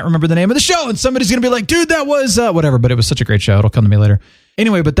 And I can't remember the name of the show. And somebody's going to be like, dude, that was whatever. But it was such a great show. It'll come to me later.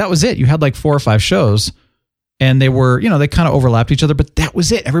 Anyway, but that was it. You had like 4 or 5 shows and they were, you know, they kind of overlapped each other, but that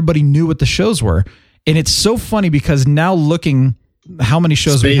was it. Everybody knew what the shows were. And it's so funny because now looking how many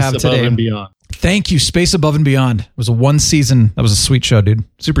shows we have today. Above and Beyond. Thank you. Space Above and Beyond. It was a 1 season. That was a sweet show, dude.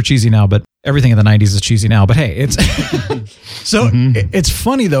 Super cheesy now, but everything in the 90s is cheesy now. But hey, it's so it's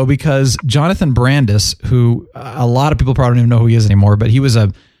funny though, because Jonathan Brandis, who a lot of people probably don't even know who he is anymore, but he was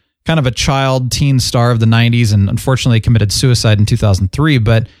a kind of a child teen star of the 90s and unfortunately committed suicide in 2003.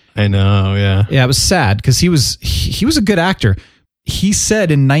 But I know. Yeah. Yeah. It was sad because he was a good actor. He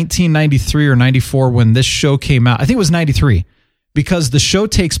said in 1993 or 94, when this show came out, I think it was 93, because the show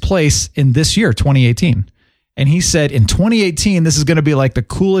takes place in this year, 2018. And he said in 2018, this is going to be like the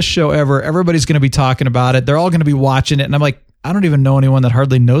coolest show ever. Everybody's going to be talking about it. They're all going to be watching it. And I'm like, I don't even know anyone that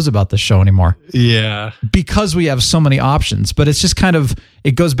hardly knows about this show anymore. Yeah. Because we have so many options. But it's just kind of,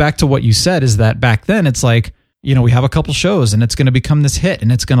 it goes back to what you said, is that back then it's like, you know, we have a couple shows and it's going to become this hit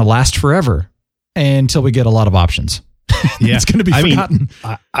and it's going to last forever until we get a lot of options. Yeah. It's going to be forgotten.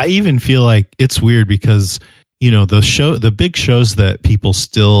 I even feel like it's weird because, you know, the big shows that people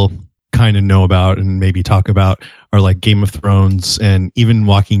still kind of know about and maybe talk about are like Game of Thrones and even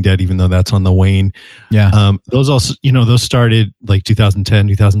Walking Dead, even though that's on the wane. Yeah. Those also, you know, those started like 2010,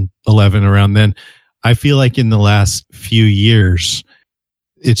 2011, around then. I feel like in the last few years,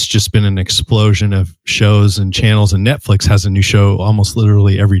 it's just been an explosion of shows and channels, and Netflix has a new show almost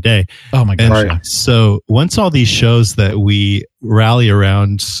literally every day. Oh my gosh. And so once all these shows that we rally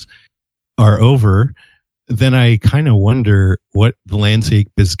around are over, then I kind of wonder what the landscape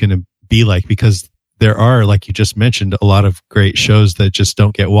is going to be like, because there are, like you just mentioned, a lot of great shows that just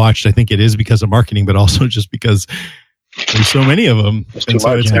don't get watched. I think it is because of marketing, but also just because there's so many of them. And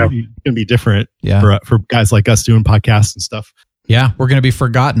so it's going to be different for guys like us doing podcasts and stuff. Yeah, we're going to be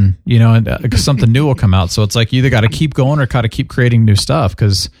forgotten, you know, and something new will come out. So it's like you either got to keep going or got to keep creating new stuff,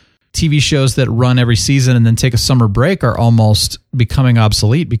 because TV shows that run every season and then take a summer break are almost becoming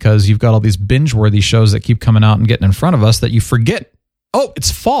obsolete because you've got all these binge-worthy shows that keep coming out and getting in front of us that you forget. Oh,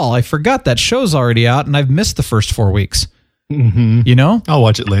 it's fall. I forgot that show's already out and I've missed the first 4 weeks. Mm-hmm. You know? I'll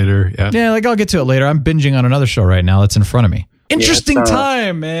watch it later. Yeah. Yeah, like I'll get to it later. I'm binging on another show right now that's in front of me. Interesting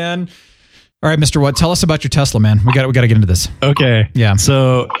time, man. All right, Mr. What? Tell us about your Tesla, man. We got to get into this. Okay. Yeah.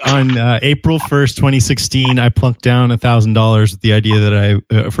 So on April 1st, 2016, I plunked down $1,000 with the idea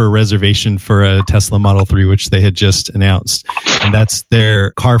that for a reservation for a Tesla Model 3, which they had just announced. And that's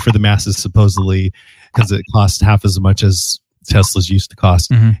their car for the masses, supposedly, because it costs half as much as Teslas used to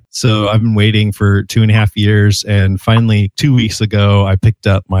cost. Mm-hmm. So I've been waiting for 2.5 years. And finally, 2 weeks ago, I picked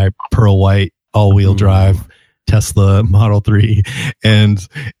up my pearl white all-wheel drive Tesla Model 3, and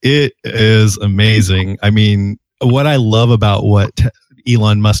it is amazing. I mean, what I love about what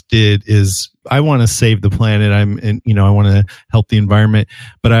Elon Musk did is I want to save the planet. I want to help the environment,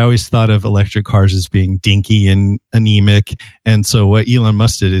 but I always thought of electric cars as being dinky and anemic. And so what Elon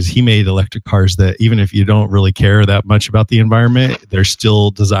Musk did is he made electric cars that even if you don't really care that much about the environment, they're still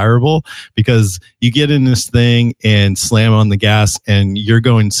desirable, because you get in this thing and slam on the gas and you're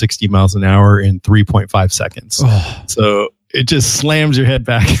going 60 miles an hour in 3.5 seconds. Oh. So it just slams your head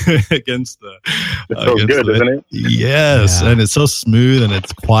back against the. It feels good, doesn't it? Yes, Yeah. and it's so smooth and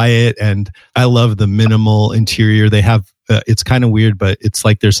it's quiet, and I love the minimal interior. They have. It's kind of weird, but it's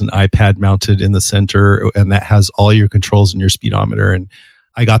like there's an iPad mounted in the center, and that has all your controls and your speedometer. And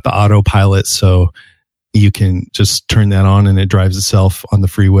I got the autopilot, so you can just turn that on and it drives itself on the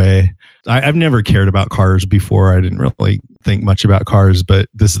freeway. I've never cared about cars before. I didn't really think much about cars, but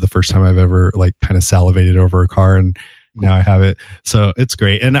this is the first time I've ever like kind of salivated over a car, and now I have it. So it's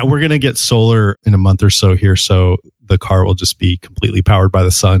great. And we're going to get solar in a month or so here. So the car will just be completely powered by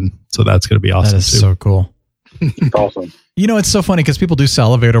the sun. So that's going to be awesome. That is too. so cool. It's awesome. You know, it's so funny because people do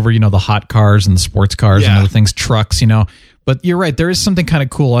salivate over, you know, the hot cars and the sports cars and Yeah. other things, trucks, you know. But you're right. There is something kind of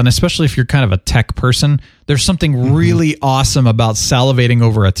cool. And especially if you're kind of a tech person, there's something really awesome about salivating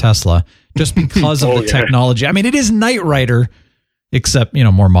over a Tesla just because of the technology. I mean, it is Knight Rider Except,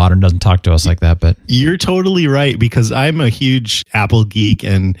 more modern, doesn't talk to us like that. But you're totally right, because I'm a huge Apple geek,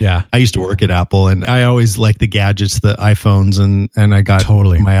 and I used to work at Apple, and I always like the gadgets, the iPhones, and I got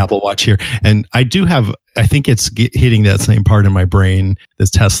my Apple Watch here. And I do have, I think it's hitting that same part in my brain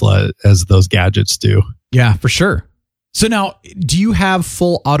as Tesla as those gadgets do. Yeah, for sure. So now, do you have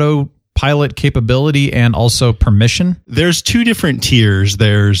full autopilot capability and also permission? There's two different tiers.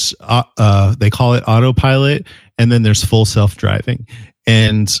 There's, they call it autopilot, and then there's full self-driving.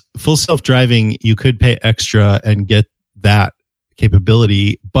 And full self-driving, you could pay extra and get that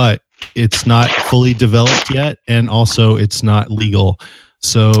capability, but it's not fully developed yet, and also it's not legal.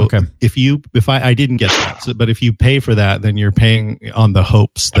 So if I didn't get that, but if you pay for that, then you're paying on the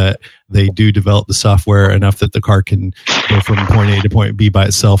hopes that they do develop the software enough that the car can go from point A to point B by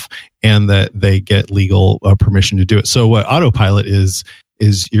itself, and that they get legal permission to do it. So what autopilot is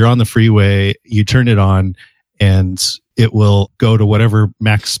you're on the freeway, you turn it on, and it will go to whatever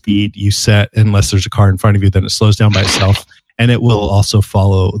max speed you set, unless there's a car in front of you, then it slows down by itself, and it will also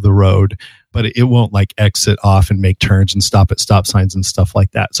follow the road. But it won't like exit off and make turns and stop at stop signs and stuff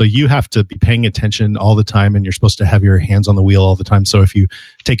like that. So you have to be paying attention all the time, and you're supposed to have your hands on the wheel all the time. So if you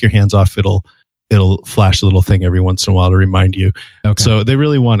take your hands off, it'll flash a little thing every once in a while to remind you. So they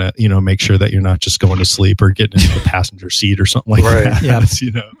really want to, make sure that you're not just going to sleep or getting into the passenger seat or something like that.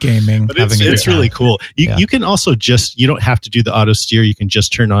 Yeah, gaming. But it's really cool. You can also you don't have to do the auto steer. You can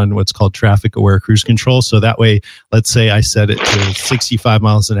just turn on what's called traffic aware cruise control. So that way, let's say I set it to 65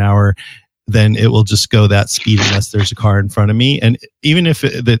 miles an hour, then it will just go that speed unless there's a car in front of me. And even if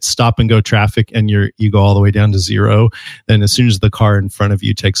it's stop and go traffic and you go all the way down to 0, then as soon as the car in front of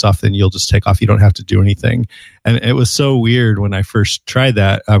you takes off, then you'll just take off. You don't have to do anything. And it was so weird when I first tried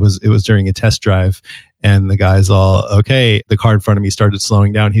that. It was during a test drive, and the guy's all, okay, the car in front of me started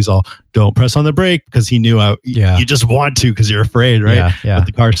slowing down. He's all, don't press on the brake, because he knew you just want to because you're afraid, right? Yeah. But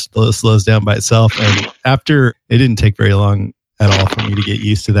the car slows down by itself. And after, it didn't take very long at all for me to get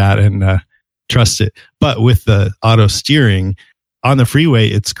used to that and trust it. But with the auto steering on the freeway,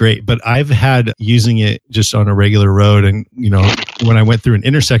 it's great. But I've had using it just on a regular road, and when I went through an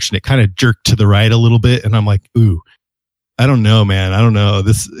intersection, it kind of jerked to the right a little bit, and I'm like, ooh, I don't know, man. I don't know.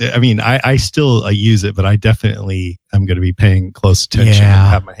 I still use it, but I definitely am going to be paying close attention and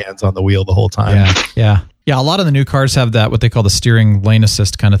have my hands on the wheel the whole time. Yeah. A lot of the new cars have that, what they call the steering lane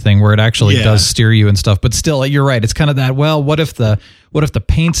assist kind of thing, where it actually does steer you and stuff. But still, you're right. It's kind of that, well, what if the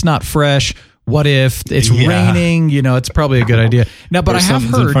paint's not fresh? What if it's raining? It's probably a good idea. Now, but I have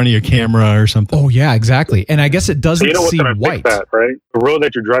heard in front of your camera or something. Oh yeah, exactly. And I guess it doesn't see white. That, right? The road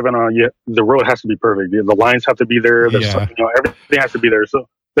that you're driving on, the road has to be perfect. The lines have to be there. Everything has to be there. So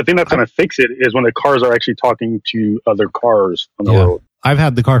the thing that's going to fix it is when the cars are actually talking to other cars on the road. I've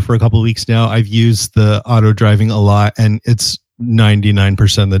had the car for a couple of weeks now. I've used the auto driving a lot, and it's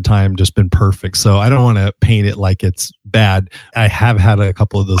 99% of the time just been perfect. So I don't want to paint it like it's bad. I have had a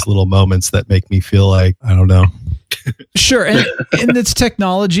couple of those little moments that make me feel like, I don't know. Sure. And it's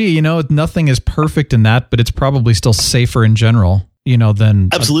technology, nothing is perfect in that, but it's probably still safer in general, than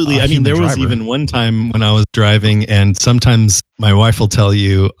absolutely. There was even one time when I was driving, and sometimes my wife will tell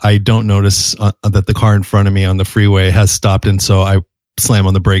you, I don't notice that the car in front of me on the freeway has stopped. And so I slam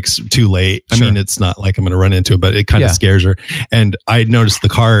on the brakes too late. I mean, it's not like I'm going to run into it, but it kind of scares her. And I noticed the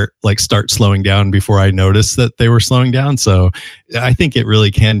car start slowing down before I noticed that they were slowing down. So I think it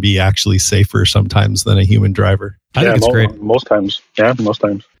really can be actually safer sometimes than a human driver. I think it's great. Most times. Yeah, most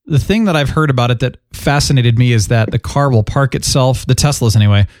times. The thing that I've heard about it that fascinated me is that the car will park itself, the Teslas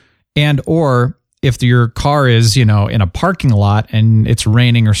anyway, or if your car is, in a parking lot and it's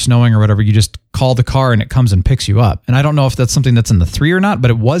raining or snowing or whatever, you just call the car and it comes and picks you up. And I don't know if that's something that's in the 3 or not,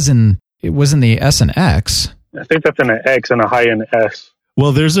 but it was in the S and X. I think that's in an X and a high-end S.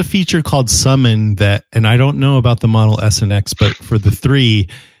 Well, there's a feature called Summon and I don't know about the Model S and X, but for the 3,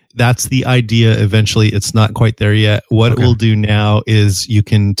 that's the idea. Eventually, it's not quite there yet. What it will do now is you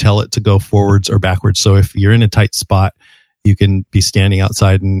can tell it to go forwards or backwards. So if you're in a tight spot, you can be standing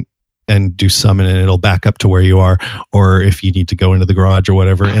outside and do summon, and it'll back up to where you are, or if you need to go into the garage or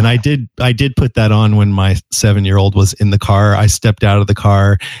whatever. And I did put that on when my 7-year-old was in the car. I stepped out of the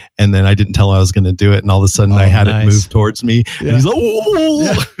car, and then I didn't tell I was going to do it, and all of a sudden I had it move towards me. Yeah. And he's like,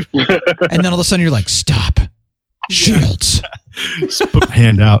 "Oh!" Yeah. And then all of a sudden you're like, "Stop, shields!" Just put my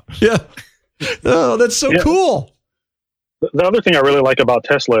hand out. Yeah. Oh, that's so cool. The other thing I really like about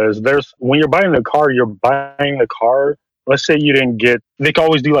Tesla is when you're buying the car, you're buying the car. Let's say you didn't they can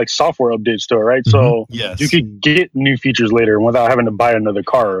always do software updates to it, right? So you could get new features later without having to buy another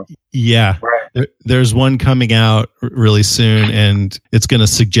car. Yeah. Right. There's one coming out really soon, and it's going to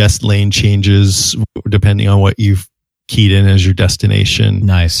suggest lane changes depending on what you've keyed in as your destination.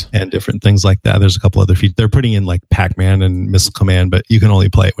 Nice. And different things like that. There's a couple other features. They're putting in like Pac-Man and Missile Command, but you can only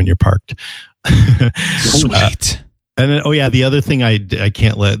play it when you're parked. Sweet. And then, the other thing I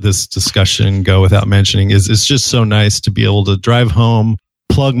can't let this discussion go without mentioning is it's just so nice to be able to drive home,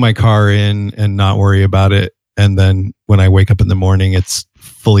 plug my car in, and not worry about it. And then when I wake up in the morning, it's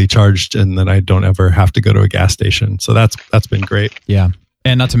fully charged, and then I don't ever have to go to a gas station. So that's been great. Yeah.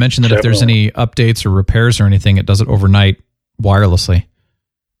 And not to mention that if there's any updates or repairs or anything, it does it overnight wirelessly.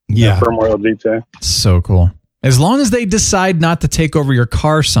 Yeah. Firmware updates, yeah. So cool. As long as they decide not to take over your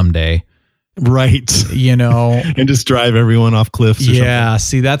car someday. Right. And just drive everyone off cliffs or something.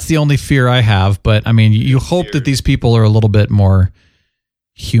 See, that's the only fear I have. But I mean, you hope that these people are a little bit more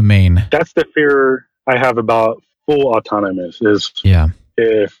humane. That's the fear I have about full autonomous is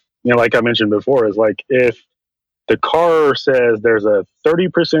if, like I mentioned before, is like if the car says there's a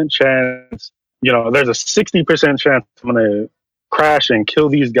 30% chance, there's a 60% chance I'm going to crash and kill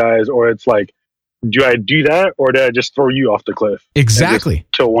these guys, or it's like, do I do that, or do I just throw you off the cliff? Exactly.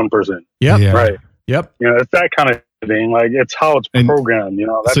 Kill one person. Yep. Yeah. Right. Yep. It's that kind of thing. Like, it's how it's programmed.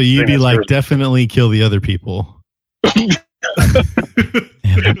 That's so you'd be like, definitely kill the other people.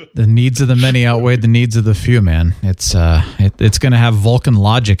 The needs of the many outweigh the needs of the few, man. It's going to have Vulcan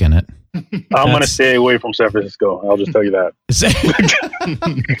logic in it. I'm going to stay away from San Francisco. I'll just tell you that.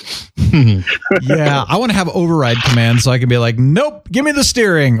 Yeah, I want to have override commands so I can be like, nope, give me the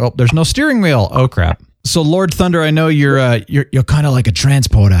steering. Oh, there's no steering wheel. Oh crap. So Lord Thunder, I know you're kind of like a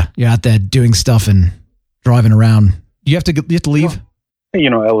transporter. You're out there doing stuff and driving around. You have to leave?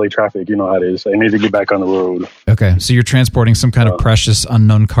 LA traffic, you know how it is. I need to get back on the road. Okay, so you're transporting some kind of precious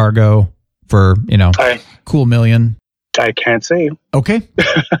unknown cargo for, cool million. I can't say. Okay.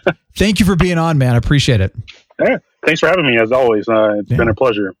 Thank you for being on, man. I appreciate it. Yeah, thanks for having me, as always. It's been a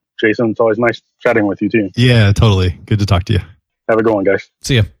pleasure. Jason, it's always nice chatting with you, too. Yeah, totally. Good to talk to you. Have a good one, guys.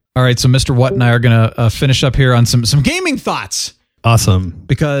 See ya. All right, so Mr. Watt and I are going to finish up here on some gaming thoughts. Awesome.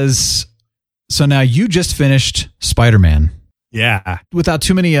 So now you just finished Spider-Man. Yeah. Without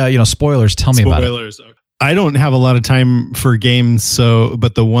too many spoilers, tell me about it. I don't have a lot of time for games,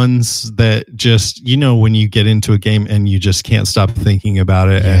 but the ones that just, when you get into a game and you just can't stop thinking about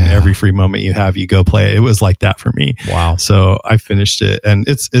it, and every free moment you have, you go play it. It was like that for me. Wow. So I finished it, and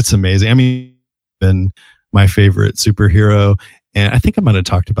it's amazing. I mean, been my favorite superhero, and I think I might have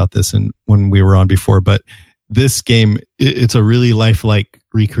talked about this when we were on before, but this game, it's a really lifelike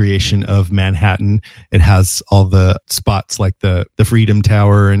recreation of Manhattan. It has all the spots like the Freedom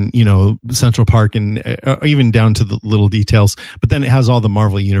Tower and, Central Park, and even down to the little details. But then it has all the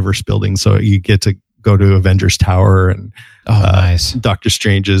Marvel Universe buildings. So you get to go to Avengers Tower and nice. Doctor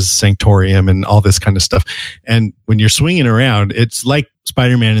Strange's Sanctorium and all this kind of stuff. And when you're swinging around, it's like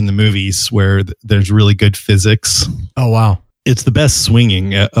Spider-Man in the movies where there's really good physics. Oh, wow. It's the best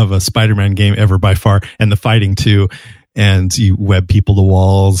swinging of a Spider-Man game ever by far, and the fighting too. And you web people to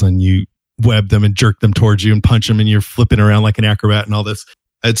walls, and you web them and jerk them towards you and punch them, and you're flipping around like an acrobat and all this.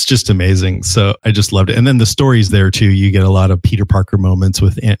 It's just amazing. So I just loved it. And then the story's there too. You get a lot of Peter Parker moments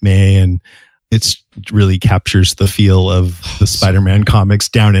with Aunt May, and it really captures the feel of the Spider-Man comics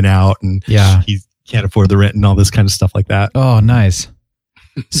down and out. And he can't afford the rent and all this kind of stuff like that. Oh, nice.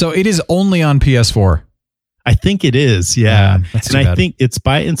 So it is only on PS4. I think it is, yeah. And I think it's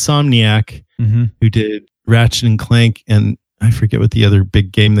by Insomniac, who did Ratchet and Clank, and I forget what the other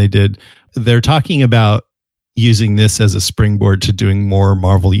big game they did. They're talking about using this as a springboard to doing more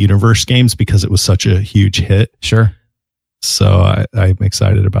Marvel Universe games because it was such a huge hit. Sure. So I'm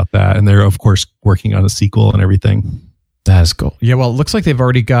excited about that. And they're, of course, working on a sequel and everything. That is cool. Yeah, well, it looks like they've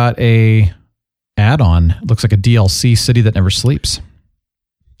already got a add-on. It looks like a DLC, City That Never Sleeps.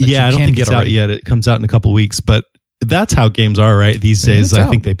 Yeah, I don't think it's out yet. It comes out in a couple weeks, but that's how games are, right? These days, I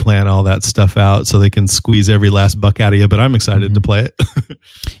think they plan all that stuff out so they can squeeze every last buck out of you, but I'm excited to play it.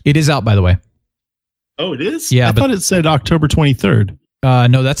 It is out, by the way. Oh, it is? Yeah. I thought it said October 23rd.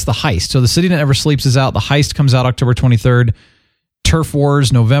 No, that's the Heist. So the City That Never Sleeps is out. The Heist comes out October 23rd. Turf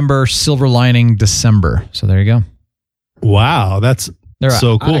Wars, November. Silver Lining, December. So there you go. Wow, that's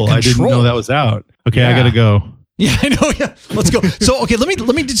so cool. I didn't know that was out. Okay, I got to go. Yeah, I know. Yeah, let's go. So, okay, let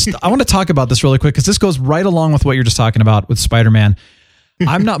me just, I want to talk about this really quick because this goes right along with what you're just talking about with Spider-Man.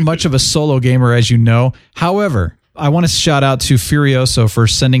 I'm not much of a solo gamer, as you know. However, I want to shout out to Furioso for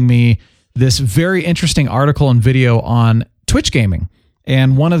sending me this very interesting article and video on Twitch gaming.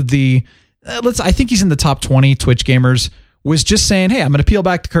 And one of the, I think he's in the top 20 Twitch gamers, was just saying, hey, I'm going to peel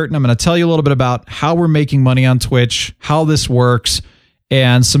back the curtain. I'm going to tell you a little bit about how we're making money on Twitch, how this works,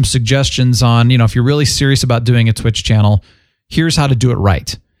 and some suggestions on, if you're really serious about doing a Twitch channel, here's how to do it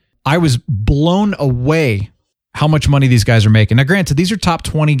right. I was blown away how much money these guys are making. Now, granted, these are top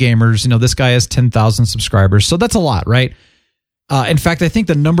 20 gamers. You know, this guy has 10,000 subscribers, so that's a lot, right? In fact, I think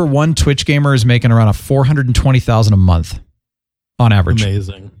the number one Twitch gamer is making around $420,000 a month on average.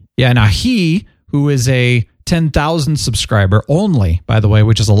 Amazing. Yeah. Now he, who is a 10,000 subscriber only, by the way,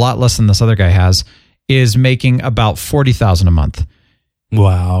 which is a lot less than this other guy has, is making about $40,000 a month.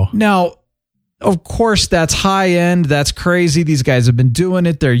 Wow. Now, of course, that's high end. That's crazy. These guys have been doing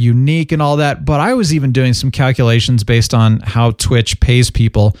it. They're unique and all that. But I was even doing some calculations based on how Twitch pays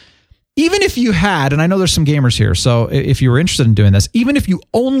people. Even if you had, and I know there's some gamers here, so if you were interested in doing this, even if you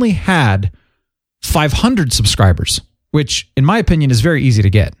only had 500 subscribers, which in my opinion is very easy to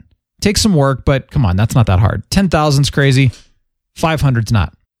get. Takes some work, but come on, that's not that hard. 10,000's crazy. 500's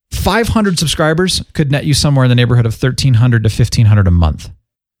not. 500 subscribers could net you somewhere in the neighborhood of $1,300 to $1,500 a month.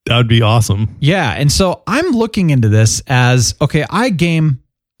 That would be awesome. Yeah. And so I'm looking into this as, okay, I game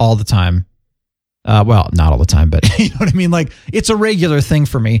all the time. Well, not all the time, but you know what I mean? Like, it's a regular thing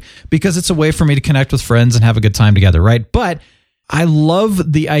for me because it's a way for me to connect with friends and have a good time together, right? But I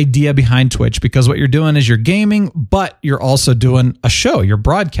love the idea behind Twitch because what you're doing is you're gaming, but you're also doing a show. You're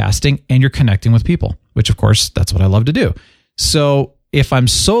broadcasting and you're connecting with people, which of course, that's what I love to do. So if I'm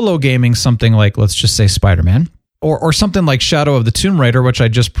solo gaming something like, let's just say Spider-Man, or something like Shadow of the Tomb Raider, which I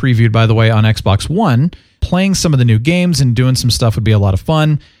just previewed, by the way, on Xbox One, playing some of the new games and doing some stuff would be a lot of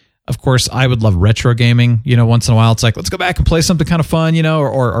fun. Of course, I would love retro gaming. You know, once in a while, it's like, let's go back and play something kind of fun, you know,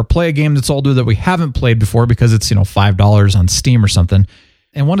 or play a game that's older that we haven't played before because it's, you know, $5 on Steam or something.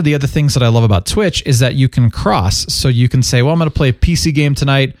 And one of the other things that I love about Twitch is that you can cross. So you can say, well, I'm going to play a PC game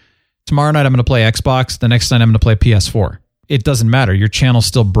tonight. Tomorrow night, I'm going to play Xbox. The next night, I'm going to play PS4. It doesn't matter. Your channel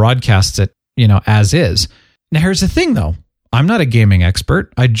still broadcasts it, you know, as is. Now, here's the thing, though. I'm not a gaming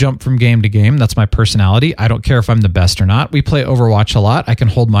expert. I jump from game to game. That's my personality. I don't care if I'm the best or not. We play Overwatch a lot. I can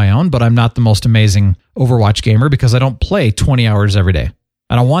hold my own, but I'm not the most amazing Overwatch gamer because I don't play 20 hours every day.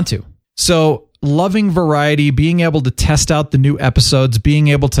 I don't want to. So loving variety, being able to test out the new episodes, being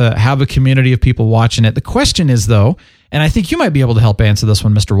able to have a community of people watching it. The question is, though, and I think you might be able to help answer this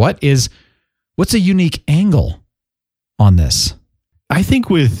one, Mr. What, is what's a unique angle on this? I think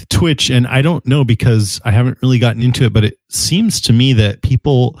with Twitch, and I don't know because I haven't really gotten into it, but it seems to me that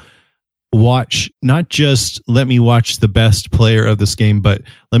people watch not just let me watch the best player of this game, but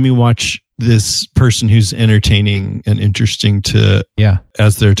let me watch this person who's entertaining and interesting to,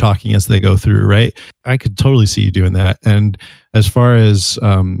 as they're talking, as they go through, right? I could totally see you doing that. And as far as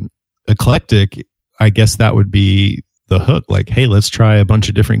eclectic, I guess that would be the hook. Like, hey, let's try a bunch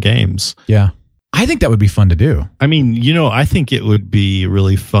of different games. Yeah. I think that would be fun to do. I mean, you know, I think it would be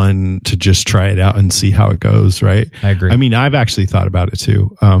really fun to just try it out and see how it goes, right? I agree. I mean, I've actually thought about it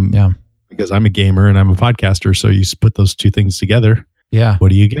too. Because I'm a gamer and I'm a podcaster. So you put those two things together. Yeah.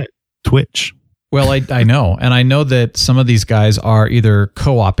 What do you get? Twitch. Well, I know. And I know that some of these guys are either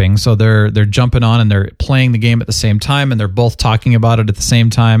co-oping. So they're jumping on and they're playing the game at the same time and they're both talking about it at the same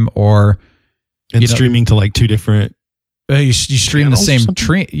time, or and streaming to like two different. You stream the same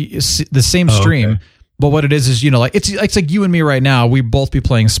stream, okay. But what it is you know, like it's like you and me right now. We both be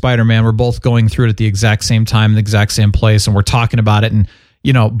playing Spider-Man. We're both going through it at the exact same time, the exact same place, and we're talking about it. And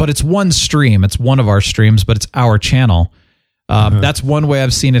you know, but it's one stream. It's one of our streams, but it's our channel. That's one way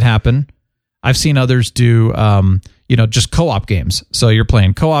I've seen it happen. I've seen others do, you know, just co-op games. So you're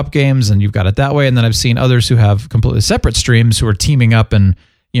playing co-op games, and you've got it that way. And then I've seen others who have completely separate streams who are teaming up and,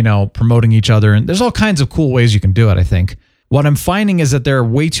 you know, promoting each other. And there's all kinds of cool ways you can do it, I think. What I'm finding is that there are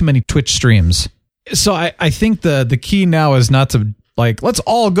way too many Twitch streams. So I think the key now is not to, like, let's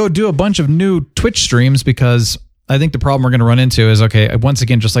all go do a bunch of new Twitch streams, because I think the problem we're going to run into is, okay, once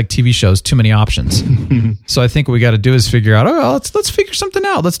again, just like TV shows, too many options. So I think what we got to do is figure out, let's figure something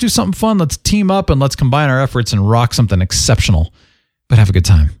out. Let's do something fun. Let's team up and let's combine our efforts and rock something exceptional, but have a good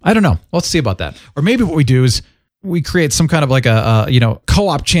time. I don't know. Let's see about that. Or maybe what we do is we create some kind of like a you know,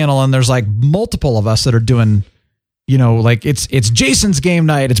 co-op channel, and there's like multiple of us that are doing, you know, like it's Jason's game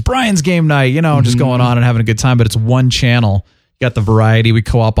night, it's Brian's game night, you know, just going on and having a good time, but it's one channel. You got the variety. We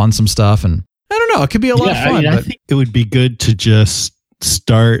co-op on some stuff, and I don't know, it could be a lot of fun. I think it would be good to just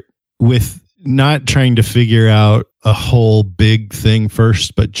start with not trying to figure out a whole big thing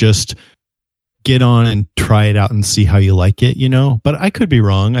first, but just get on and try it out and see how you like it, you know? But I could be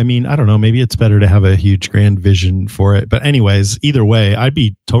wrong. I mean, I don't know. Maybe it's better to have a huge grand vision for it. But anyways, either way, I'd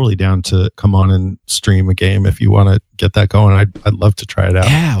be totally down to come on and stream a game if you want to get that going. I'd love to try it out.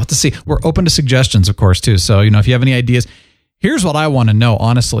 Yeah, we'll have to see. We're open to suggestions, of course, too. So, you know, if you have any ideas, here's what I want to know,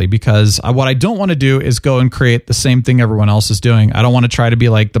 honestly, because what I don't want to do is go and create the same thing everyone else is doing. I don't want to try to be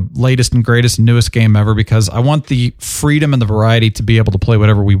like the latest and greatest and newest game ever, because I want the freedom and the variety to be able to play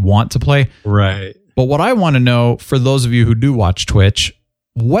whatever we want to play. Right. But what I want to know, for those of you who do watch Twitch,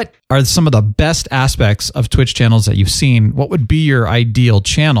 what are some of the best aspects of Twitch channels that you've seen? What would be your ideal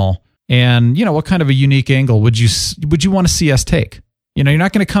channel? And, what kind of a unique angle would you want to see us take? You're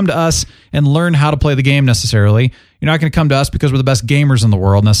not going to come to us and learn how to play the game necessarily. You're not going to come to us because we're the best gamers in the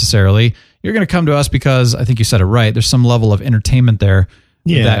world necessarily. You're going to come to us because, I think you said it right, there's some level of entertainment there.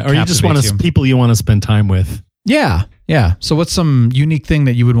 Yeah, or you just want people you want to spend time with. Yeah. So what's some unique thing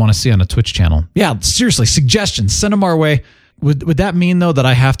that you would want to see on a Twitch channel? Yeah, seriously, suggestions, send them our way. Would that mean, though, that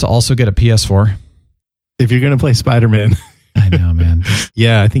I have to also get a PS4? If you're going to play Spider-Man. I know, man.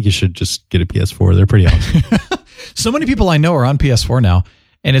 Yeah, I think you should just get a PS4. They're pretty awesome. So many people I know are on PS4 now.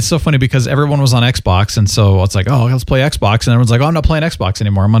 And it's so funny because everyone was on Xbox. And so it's like, oh, let's play Xbox. And everyone's like, oh, I'm not playing Xbox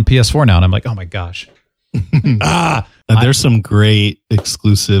anymore. I'm on PS4 now. And I'm like, oh my gosh. There's some great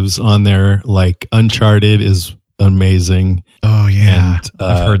exclusives on there. Like Uncharted is amazing. Oh yeah. And,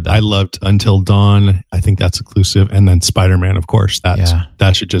 I've heard that. I loved Until Dawn. I think that's exclusive. And then Spider-Man, of course.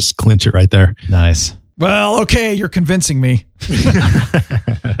 That should just clinch it right there. Nice. Well, okay. You're convincing me.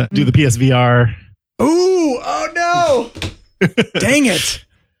 Do the PSVR. Ooh, oh no. Dang it.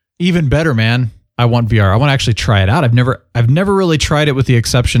 Even better, man. I want VR. I want to actually try it out. I've never really tried it with the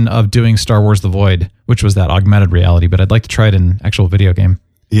exception of doing Star Wars The Void, which was that augmented reality, but I'd like to try it in actual video game.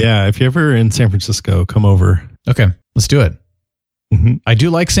 Yeah, if you're ever in San Francisco, come over. Okay, let's do it. Mm-hmm. I do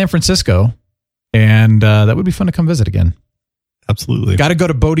like San Francisco, and that would be fun to come visit again. Absolutely. Got to go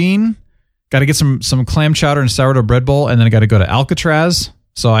to Bodine, got to get some clam chowder and sourdough bread bowl, and then I got to go to Alcatraz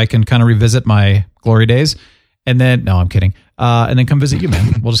so I can kind of revisit my glory days. And then, no, I'm kidding. And then come visit you,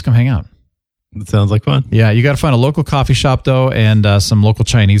 man. We'll just come hang out. That sounds like fun. Yeah, you got to find a local coffee shop, though, and some local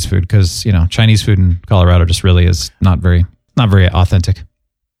Chinese food, because, Chinese food in Colorado just really is not very authentic.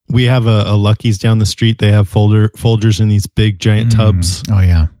 We have a Lucky's down the street. They have Folgers in these big, giant tubs. Oh,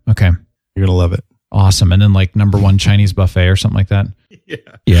 yeah. Okay. You're going to love it. Awesome. And then like #1 Chinese buffet or something like that. Yeah.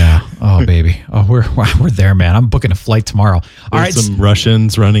 Yeah. Oh, baby. Oh, we're there, man. I'm booking a flight tomorrow. All right. Some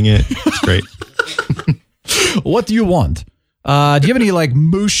Russians running it. It's great. What do you want? Do you have any like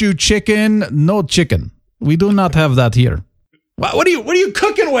Mushu chicken? No chicken. We do not have that here. What are you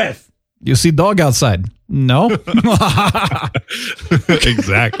cooking with? You see dog outside? No.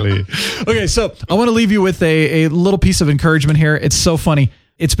 Exactly. Okay, so I want to leave you with a little piece of encouragement here. It's so funny.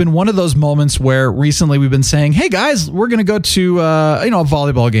 It's been one of those moments where recently we've been saying, hey guys, we're going to go to a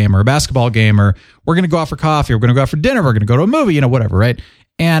volleyball game or a basketball game, or we're going to go out for coffee, or we're going to go out for dinner, we're going to go to a movie, whatever, right?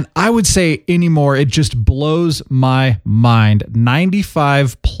 And I would say anymore, it just blows my mind.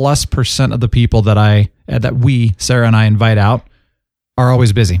 95+% of the people that we, Sarah and I, invite out are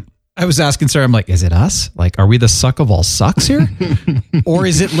always busy. I was asking Sarah, I'm like, is it us? Like, are we the suck of all sucks here? Or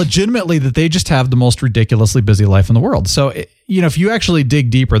is it legitimately that they just have the most ridiculously busy life in the world? So, if you actually dig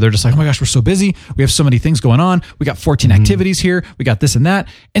deeper, they're just like, oh my gosh, we're so busy. We have so many things going on. We got 14 activities here. We got this and that.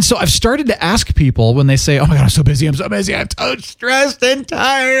 And so I've started to ask people when they say, oh my God, I'm so busy. I'm so stressed and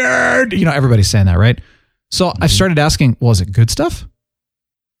tired. Everybody's saying that, right? So I've started asking, well, is it good stuff?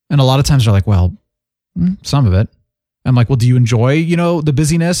 And a lot of times they're like, well, some of it. I'm like, well, do you enjoy, the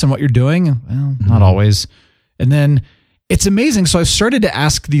busyness and what you're doing? Well, not always. And then it's amazing. So I've started to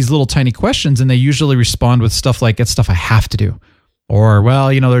ask these little tiny questions, and they usually respond with stuff like, it's stuff I have to do. Or, well,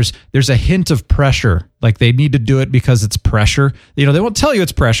 there's a hint of pressure. Like they need to do it because it's pressure. They won't tell you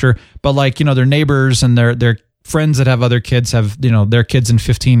it's pressure, but like, their neighbors and their friends that have other kids have, their kids in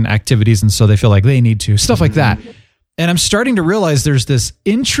 15 activities. And so they feel like they need to, stuff like that. And I'm starting to realize there's this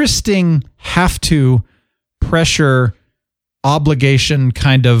interesting have to pressure obligation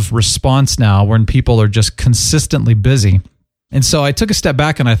kind of response now when people are just consistently busy. And so I took a step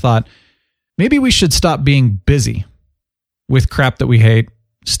back and I thought, maybe we should stop being busy with crap that we hate,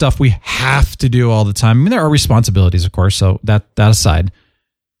 stuff we have to do all the time. I mean, there are responsibilities, of course, so that aside,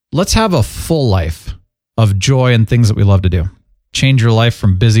 let's have a full life of joy and things that we love to do. Change your life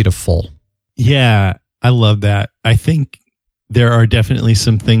from busy to full. Yeah, I love that. I think there are definitely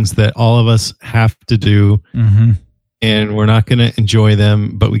some things that all of us have to do, and we're not going to enjoy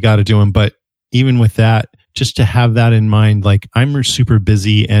them, but we got to do them. But even with that, just to have that in mind, like I'm super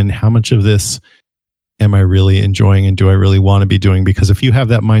busy, and how much of this am I really enjoying, and do I really want to be doing? Because if you have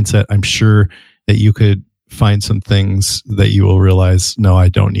that mindset, I'm sure that you could find some things that you will realize, no, I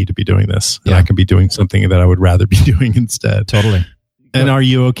don't need to be doing this. Yeah. And I can be doing something that I would rather be doing instead. Totally. And are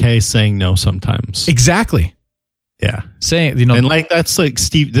you okay saying no sometimes? Exactly. Yeah. Saying, and like, that's like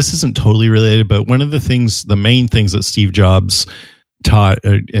Steve, this isn't totally related, but one of the main things that Steve Jobs taught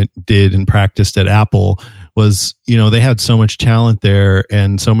and did and practiced at Apple was, they had so much talent there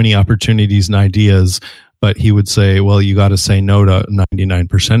and so many opportunities and ideas, but he would say, well, you got to say no to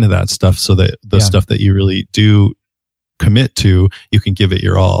 99% of that stuff so that the stuff that you really do commit to, you can give it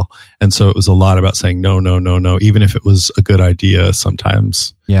your all. And so it was a lot about saying no, even if it was a good idea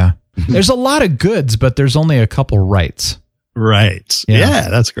sometimes. Yeah. There's a lot of goods, but there's only a couple rights. Right. Yeah,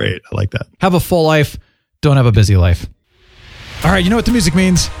 that's great. I like that. Have a full life. Don't have a busy life. All right. You know what the music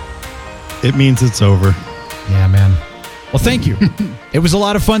means? It means it's over. Yeah, man. Well, thank you. It was a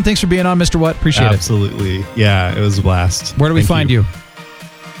lot of fun. Thanks for being on, Mr. What? Appreciate it. Absolutely. Yeah, it was a blast. Where do we find you?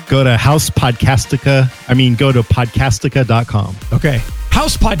 Go to House Podcastica. Go to podcastica.com. Okay.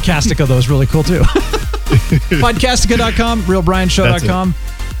 House Podcastica, though, is really cool, too. Podcastica.com, RealBrianShow.com.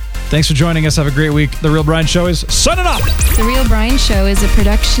 Thanks for joining us. Have a great week. The Real Brian Show is signing off. The Real Brian Show is a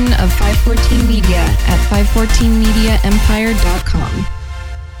production of 514 Media at 514mediaempire.com.